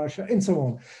Russia, and so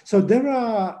on. So there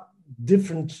are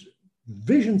different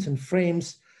visions and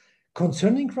frames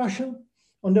concerning Russia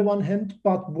on the one hand,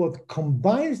 but what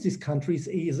combines these countries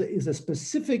is a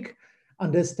specific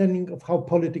understanding of how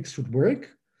politics should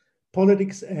work.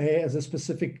 Politics as a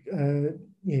specific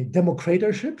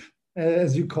democratorship,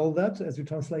 as you call that, as you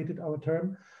translated our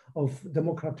term of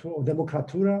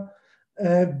democratura,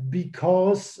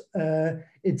 because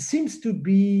it seems to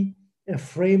be a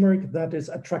framework that is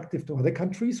attractive to other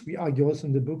countries. We argue also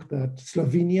in the book that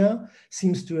Slovenia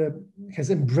seems to have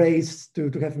embraced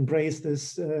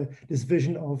this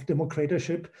vision of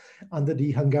democratorship under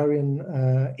the Hungarian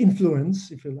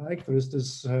influence, if you like. There is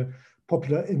this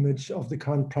popular image of the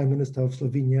current Prime Minister of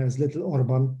Slovenia as Little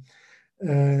Orban.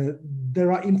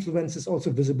 There are influences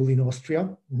also visible in Austria,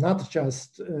 not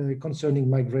just concerning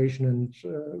migration and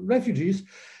refugees,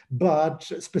 but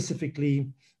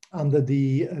specifically under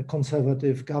the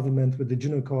conservative government with the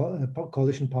general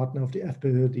coalition partner of the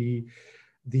FPÖ,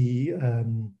 the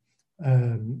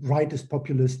rightist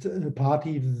populist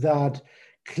party that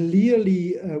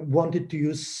clearly wanted to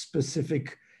use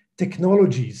specific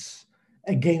technologies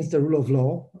against the rule of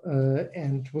law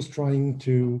and was trying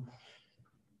to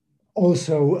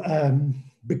also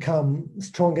become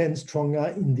stronger and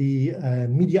stronger in the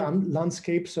media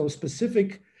landscape. So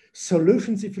specific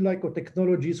solutions, if you like, or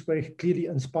technologies were clearly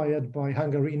inspired by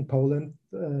Hungary and Poland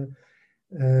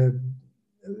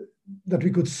that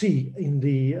we could see in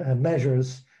the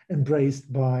measures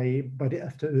embraced by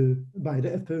the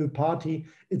FPÖ party,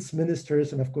 its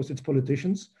ministers, and of course its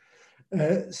politicians.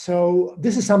 So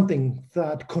this is something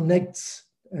that connects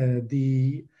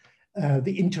the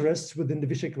interests within the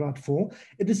Visegrad Four.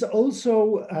 It is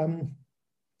also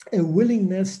a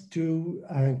willingness to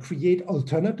create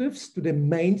alternatives to the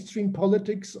mainstream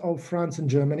politics of France and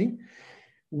Germany,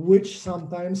 which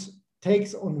sometimes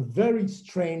takes on very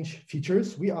strange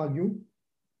features, we argue.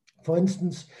 For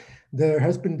instance, there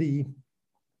has been the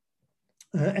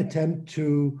attempt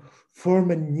to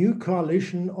form a new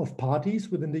coalition of parties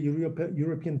within the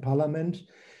European Parliament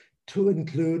to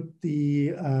include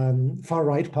the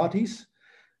far-right parties,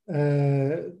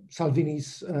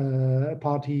 Salvini's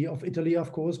party of Italy,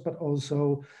 of course, but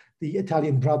also the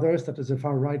Italian Brothers, that is a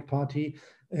far-right party,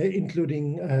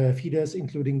 including Fidesz,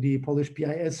 including the Polish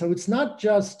PIS. So it's not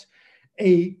just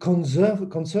a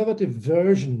conservative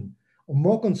version or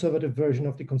more conservative version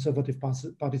of the conservative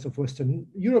parties of Western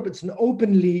Europe. It's an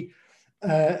openly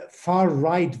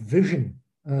far-right vision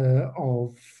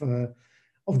of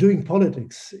doing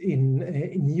politics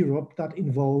in Europe that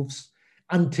involves,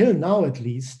 until now at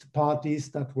least, parties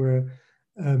that were,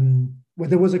 where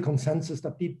there was a consensus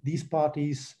that these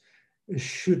parties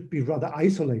should be rather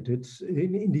isolated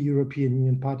in the European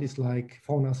Union, parties like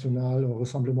Front National or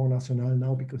Rassemblement National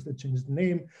now because they changed the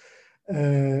name,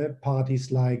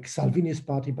 parties like Salvini's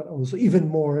party, but also even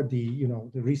more the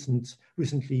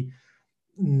recently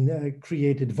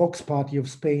created Vox party of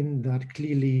Spain that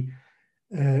clearly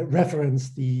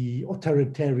referenced the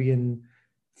authoritarian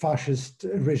fascist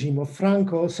regime of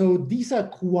Franco. So these are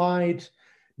quite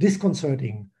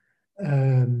disconcerting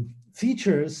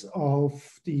features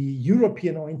of the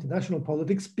European or international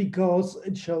politics, because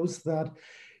it shows that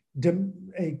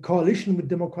a coalition with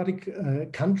democratic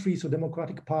countries or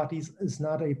democratic parties is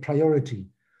not a priority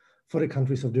for the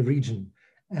countries of the region,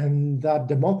 and that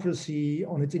democracy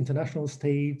on its international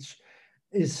stage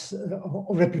is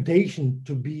a reputation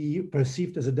to be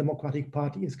perceived as a democratic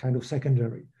party is kind of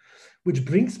secondary, which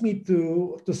brings me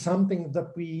to something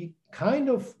that we kind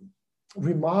of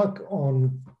remark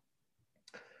on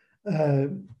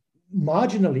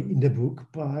marginally in the book,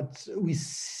 but we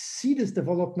see this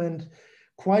development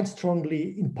quite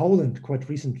strongly in Poland quite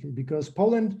recently, because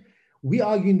Poland, we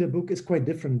argue in the book, is quite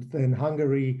different than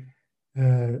Hungary,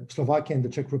 Slovakia, and the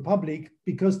Czech Republic,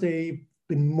 because they've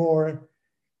been more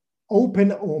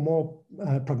open or more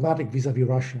pragmatic vis-a-vis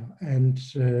Russia. And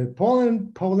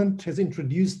Poland has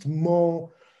introduced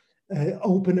more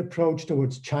open approach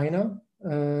towards China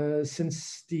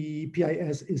since the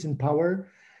PIS is in power.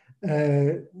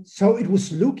 So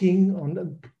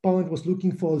Poland was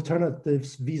looking for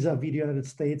alternatives vis-a-vis the United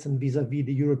States and vis-a-vis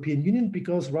the European Union,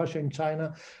 because Russia and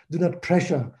China do not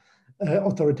pressure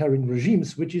authoritarian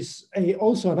regimes, which is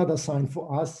also another sign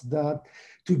for us that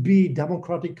to be a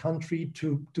democratic country,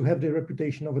 to have the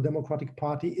reputation of a democratic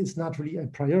party is not really a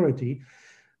priority.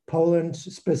 Poland,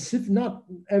 not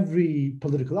every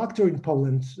political actor in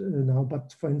Poland now,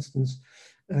 but for instance,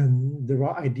 there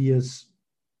are ideas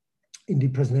in the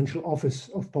presidential office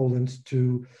of Poland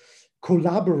to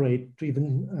collaborate to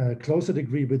even closer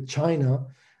degree with China,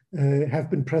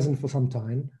 have been present for some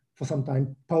time.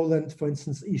 Poland, for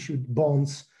instance, issued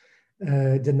bonds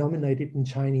denominated in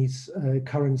Chinese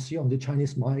currency on the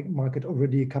Chinese market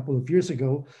already a couple of years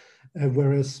ago,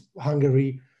 whereas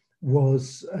Hungary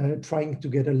was trying to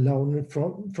get a loan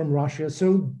from Russia.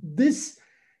 So this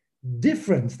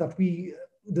difference that we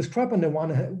describe on the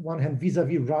one hand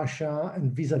vis-a-vis Russia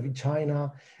and vis-a-vis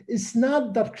China is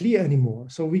not that clear anymore.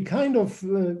 So we kind of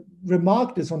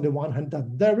remark this on the one hand,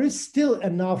 that there is still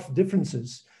enough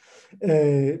differences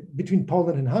between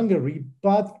Poland and Hungary,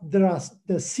 but there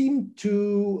seem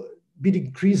to be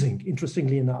decreasing,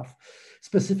 interestingly enough,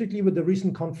 specifically with the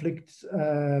recent conflict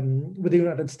with the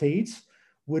United States,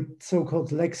 with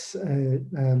so-called Lex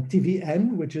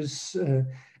TVN, which is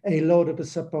a law that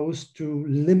is supposed to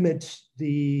limit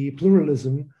the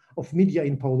pluralism of media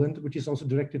in Poland, which is also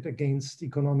directed against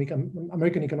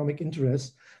American economic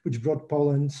interests, which brought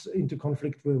Poland into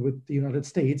conflict with the United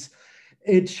States.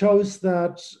 It shows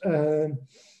that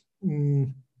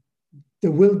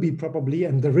there will be probably,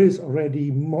 and there is already,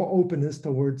 more openness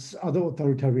towards other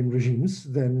authoritarian regimes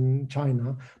than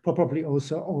China, probably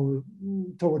also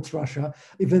towards Russia,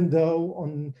 even though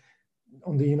on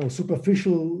the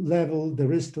superficial level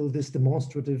there is still this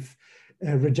demonstrative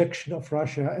rejection of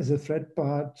Russia as a threat.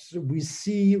 But we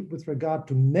see, with regard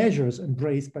to measures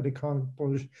embraced by the current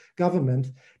Polish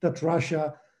government, that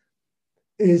Russia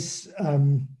is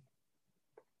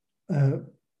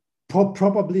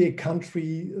probably a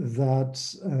country that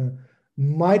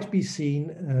might be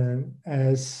seen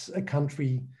as a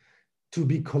country to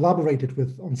be collaborated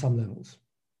with on some levels.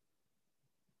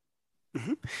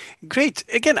 Mm-hmm. Great.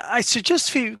 Again, I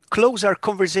suggest we close our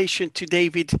conversation today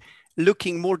with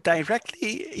looking more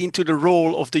directly into the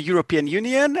role of the European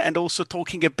Union and also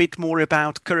talking a bit more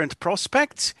about current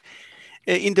prospects.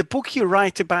 In the book, you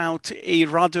write about a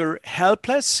rather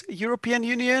helpless European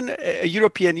Union, a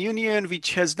European Union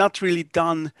which has not really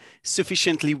done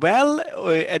sufficiently well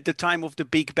at the time of the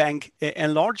Big Bang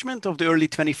enlargement of the early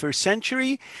 21st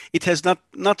century. It has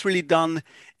not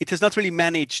really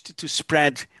managed to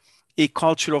spread a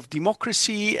culture of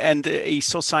democracy and a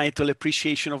societal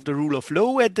appreciation of the rule of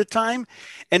law at the time,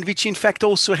 and which in fact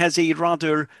also has a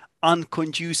rather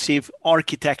unconducive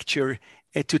architecture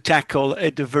to tackle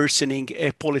the worsening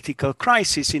political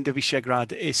crisis in the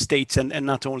Visegrad states and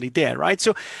not only there, right?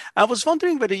 So I was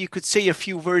wondering whether you could say a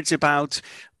few words about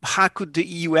how could the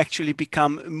EU actually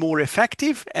become more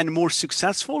effective and more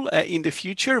successful in the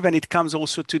future when it comes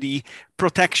also to the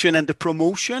protection and the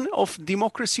promotion of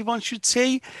democracy, one should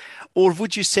say? Or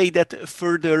would you say that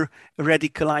further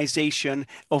radicalization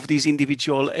of these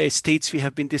individual states we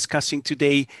have been discussing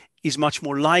today is much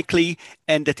more likely,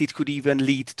 and that it could even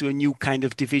lead to a new kind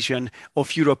of division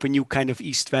of Europe, a new kind of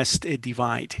East-West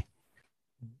divide?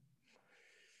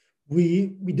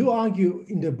 We do argue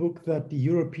in the book that the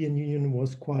European Union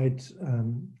was quite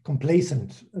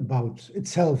complacent about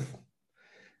itself,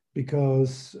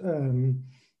 because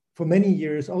for many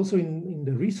years, also in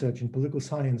the research in political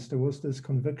science, there was this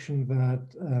conviction that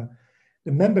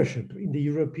the membership in the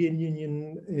European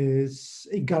Union is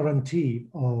a guarantee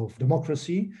of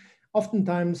democracy,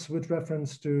 oftentimes with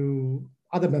reference to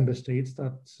other member states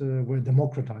that were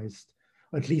democratized,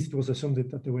 or at least it was assumed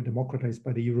that they were democratized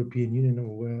by the European Union,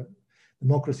 or where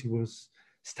democracy was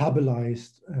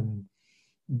stabilized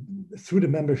through the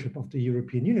membership of the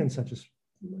European Union, such as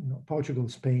Portugal,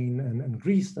 Spain, and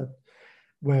Greece, that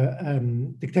were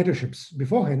dictatorships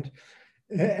beforehand,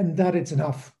 and that it's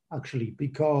enough, actually,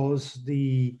 because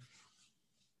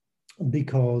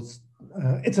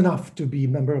it's enough to be a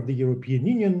member of the European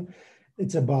Union.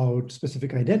 It's about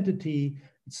specific identity.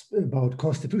 It's about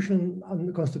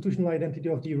constitutional identity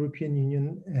of the European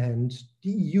Union, and the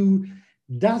EU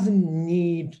doesn't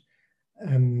need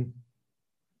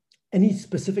any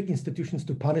specific institutions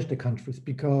to punish the countries,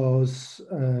 because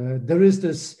there is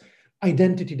this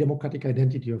identity, democratic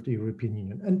identity of the European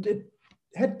Union. And it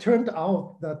had turned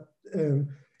out that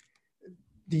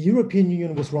the European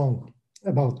Union was wrong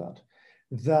about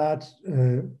that,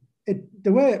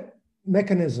 there were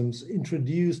mechanisms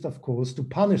introduced, of course, to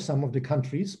punish some of the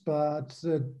countries, but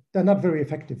they're not very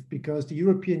effective, because the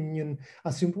European Union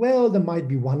assumed, well, there might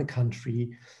be one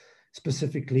country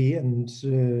specifically, and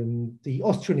the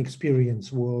Austrian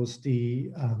experience was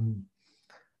the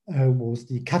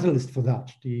catalyst for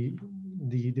that,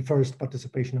 the first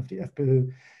participation of the FPÖ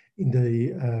in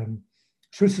the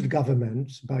Schulz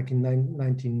government back in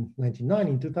 1999,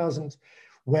 in 2000,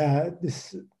 where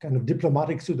this kind of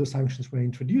diplomatic pseudo-sanctions were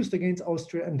introduced against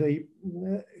Austria, and they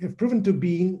have proven to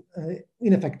be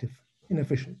ineffective,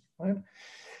 inefficient, right?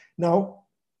 Now,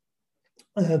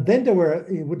 then there were,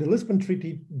 with the Lisbon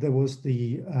Treaty, there was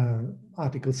the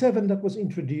Article 7 that was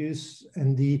introduced,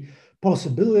 and the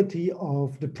possibility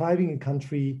of depriving a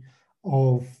country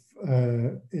of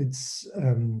its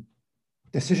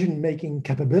decision-making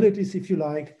capabilities, if you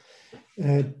like,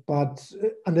 but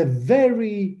under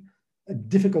very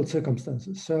difficult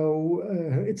circumstances. So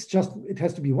it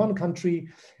has to be one country,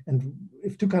 and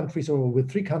if two countries or with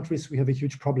three countries, we have a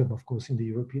huge problem, of course, in the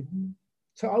European Union.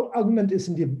 So our argument is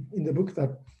in the book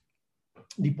that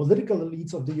the political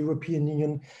elites of the European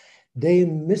Union, they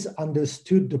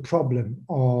misunderstood the problem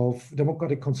of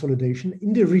democratic consolidation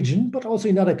in the region, but also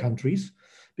in other countries,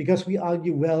 because we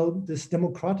argue, well, this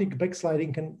democratic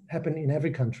backsliding can happen in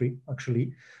every country,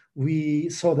 actually. We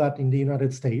saw that in the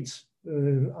United States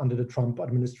under the Trump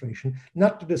administration,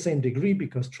 not to the same degree,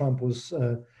 because Trump was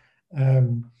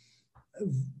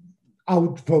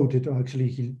outvoted, or actually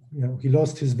he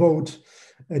lost his vote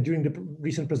during the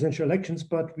recent presidential elections,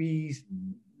 but we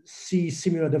see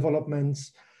similar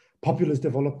developments, populist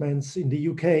developments in the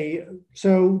UK.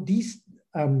 So these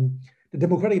the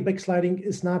democratic backsliding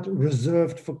is not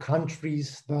reserved for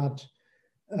countries that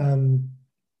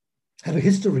have a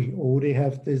history, or they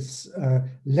have this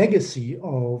legacy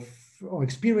of or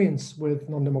experience with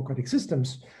non-democratic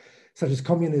systems, such as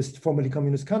formerly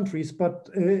communist countries, but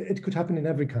it could happen in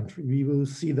every country. We will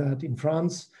see that in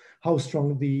France, how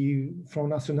strong the Front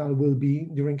National will be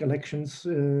during elections,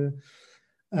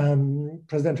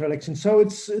 presidential elections. So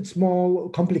it's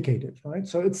more complicated, right?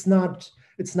 So it's not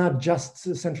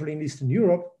just Central and Eastern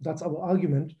Europe. That's our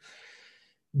argument.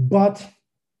 But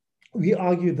we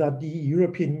argue that the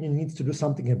European Union needs to do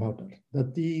something about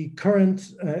that the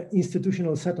current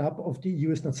institutional setup of the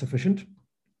EU is not sufficient,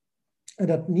 and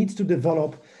that needs to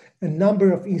develop a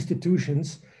number of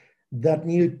institutions that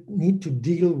need to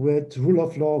deal with rule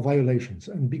of law violations.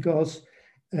 And because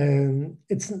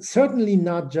it's certainly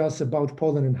not just about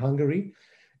Poland and Hungary.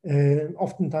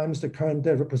 Oftentimes the current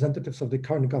representatives of the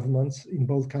current governments in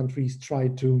both countries try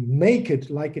to make it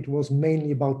like it was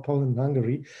mainly about Poland and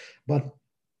Hungary, but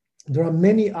there are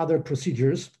many other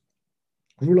procedures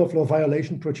rule of law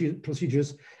violation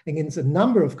procedures against a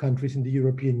number of countries in the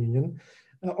European Union,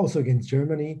 also against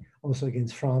Germany, also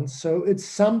against France. So it's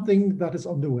something that is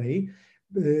on the way.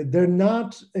 They're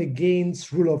not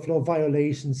against rule of law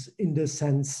violations in the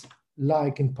sense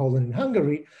like in Poland and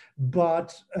Hungary,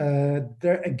 but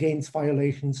they're against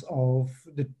violations of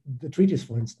the treaties,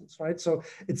 for instance, right? So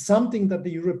it's something that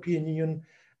the European Union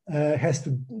has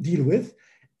to deal with,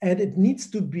 and it needs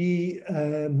to be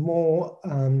more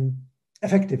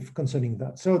effective concerning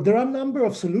that. So there are a number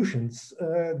of solutions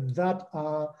that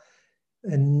are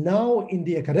now in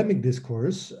the academic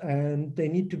discourse, and they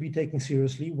need to be taken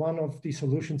seriously. One of the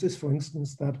solutions is, for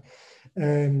instance, that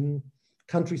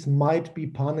countries might be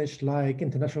punished like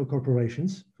international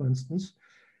corporations, for instance,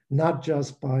 not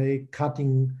just by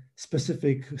cutting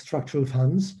specific structural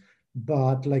funds,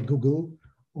 but like Google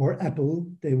or Apple,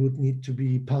 they would need to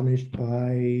be punished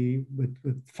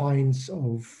with fines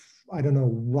of, I don't know,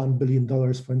 $1 billion,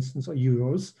 for instance, or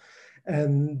euros.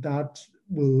 And that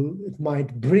it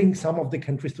might bring some of the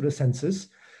countries to the senses.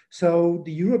 So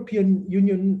the European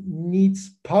Union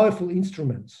needs powerful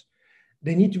instruments.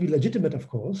 They need to be legitimate, of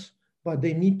course, but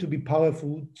they need to be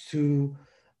powerful to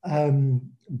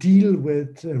deal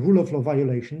with rule of law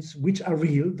violations, which are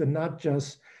real. They're not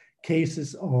just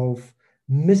cases of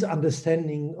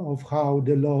misunderstanding of how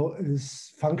the law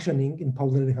is functioning in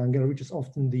Poland and Hungary, which is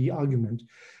often the argument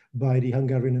by the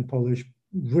Hungarian and Polish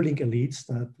ruling elites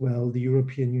that, well, the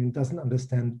European Union doesn't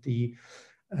understand the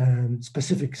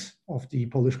specifics of the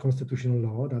Polish constitutional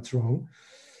law. That's wrong.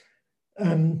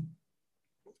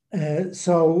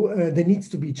 So there needs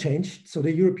to be changed. So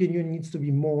the European Union needs to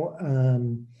be more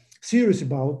serious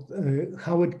about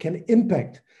how it can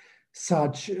impact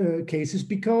such cases,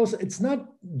 because it's not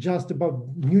just about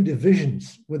new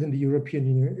divisions within the European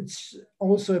Union. It's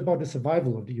also about the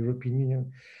survival of the European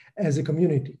Union as a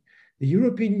community. The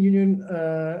European Union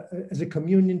as a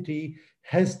community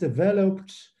has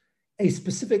developed a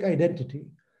specific identity.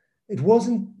 It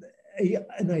wasn't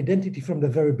an identity from the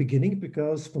very beginning,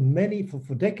 because for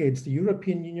decades, the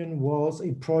European Union was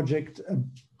a project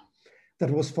that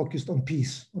was focused on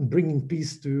peace, on bringing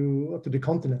peace to the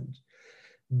continent.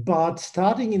 But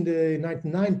starting in the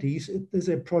 1990s, it is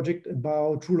a project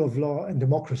about rule of law and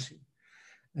democracy.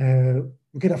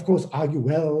 We can, of course, argue,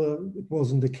 well, it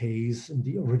wasn't the case in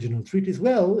the original treaties.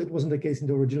 Well, it wasn't the case in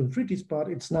the original treaties, but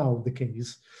it's now the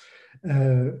case.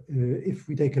 If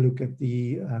we take a look at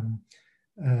the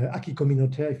acquis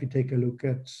communautaire, if we take a look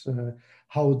at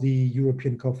how the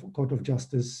European Court of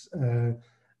Justice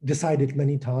decided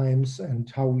many times, and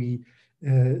how we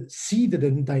see the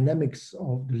dynamics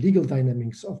of the legal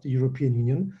dynamics of the European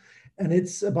Union, and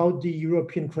it's about the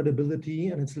European credibility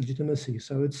and its legitimacy.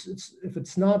 So if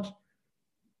it's not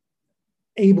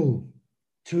able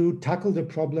to tackle the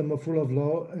problem of rule of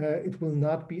law, it will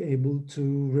not be able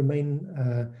to remain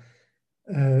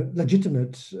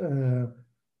legitimate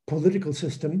political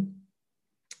system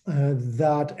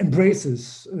that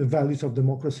embraces values of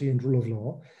democracy and rule of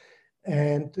law.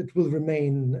 And it will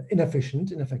remain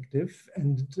inefficient, ineffective.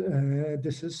 And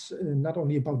this is not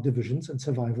only about divisions and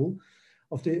survival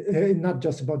of not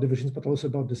just about divisions, but also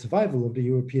about the survival of the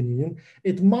European Union.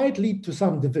 It might lead to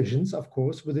some divisions, of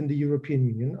course, within the European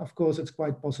Union. Of course, it's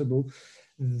quite possible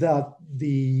that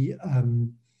the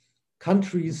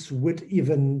countries would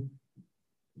even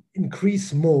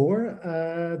increase more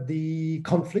the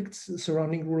conflicts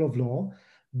surrounding rule of law.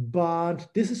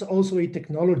 But this is also a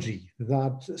technology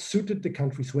that suited the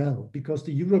countries well, because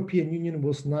the European Union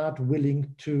was not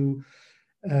willing to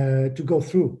go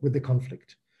through with the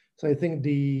conflict. So I think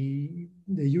the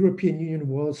European Union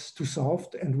was too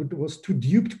soft and was too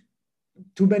duped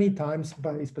too many times,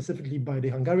 specifically by the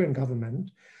Hungarian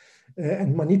government,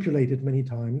 and manipulated many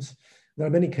times. There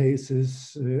are many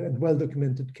cases and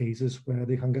well-documented cases where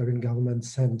the Hungarian government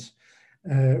sent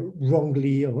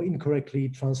wrongly or incorrectly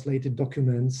translated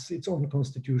documents, its own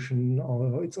constitution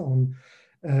or its own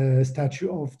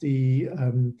statute of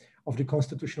the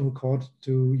Constitutional Court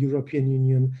to European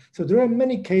Union. So there are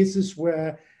many cases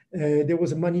where there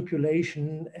was a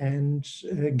manipulation and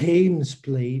games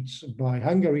played by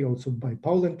Hungary, also by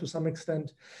Poland to some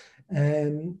extent,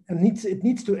 and it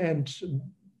needs to end.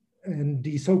 And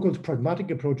the so-called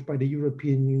pragmatic approach by the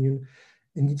European Union,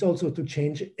 it needs also to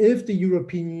change if the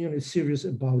European Union is serious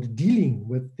about dealing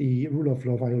with the rule of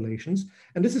law violations.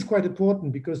 And this is quite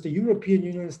important, because the European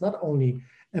Union is not only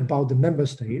about the member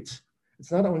states,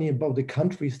 it's not only about the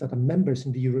countries that are members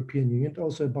in the European Union, it's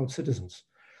also about citizens.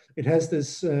 It has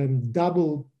this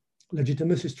double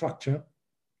legitimacy structure.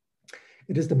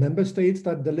 It is the member states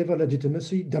that deliver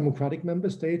legitimacy, democratic member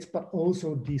states, but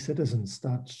also the citizens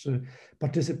that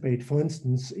participate, for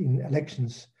instance, in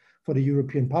elections for the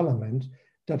European Parliament,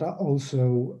 that are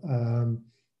also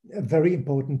a very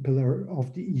important pillar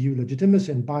of the EU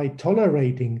legitimacy. And by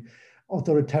tolerating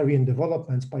authoritarian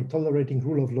developments, by tolerating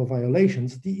rule of law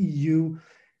violations, the EU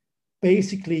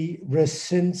basically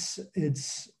rescinds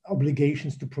its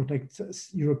obligations to protect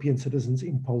European citizens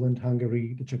in Poland,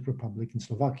 Hungary, the Czech Republic, and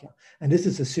Slovakia. And this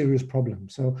is a serious problem.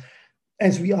 So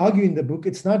as we argue in the book,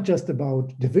 it's not just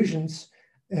about divisions,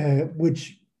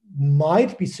 which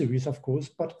might be serious, of course,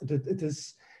 but it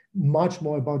is much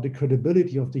more about the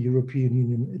credibility of the European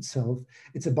Union itself.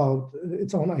 It's about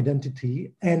its own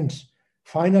identity. And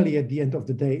finally, at the end of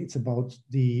the day, it's about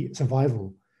the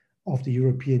survival of the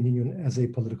European Union as a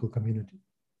political community.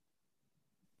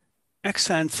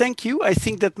 Excellent. Thank you. I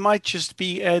think that might just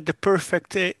be the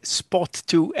perfect spot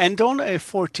to end on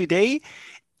for today.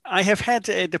 I have had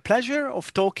the pleasure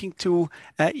of talking to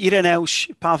Ireneusz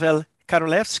Paweł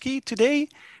Karolewski today.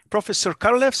 Professor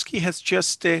Karolewski has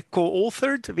just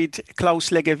co-authored with Klaus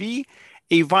Leggevi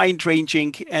a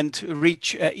wide-ranging and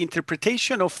rich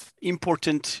interpretation of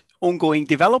important ongoing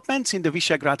developments in the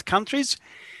Visegrad countries,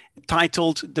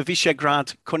 titled The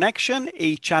Visegrad Connection,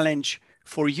 A Challenge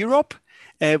for Europe,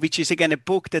 which is again a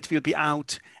book that will be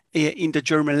out in the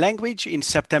German language in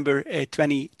September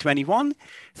 2021.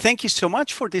 Thank you so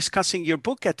much for discussing your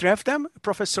book at RevDem,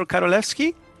 Professor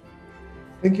Karolewski.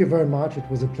 Thank you very much. It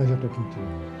was a pleasure talking to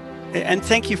you. And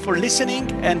thank you for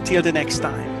listening. Until the next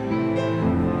time.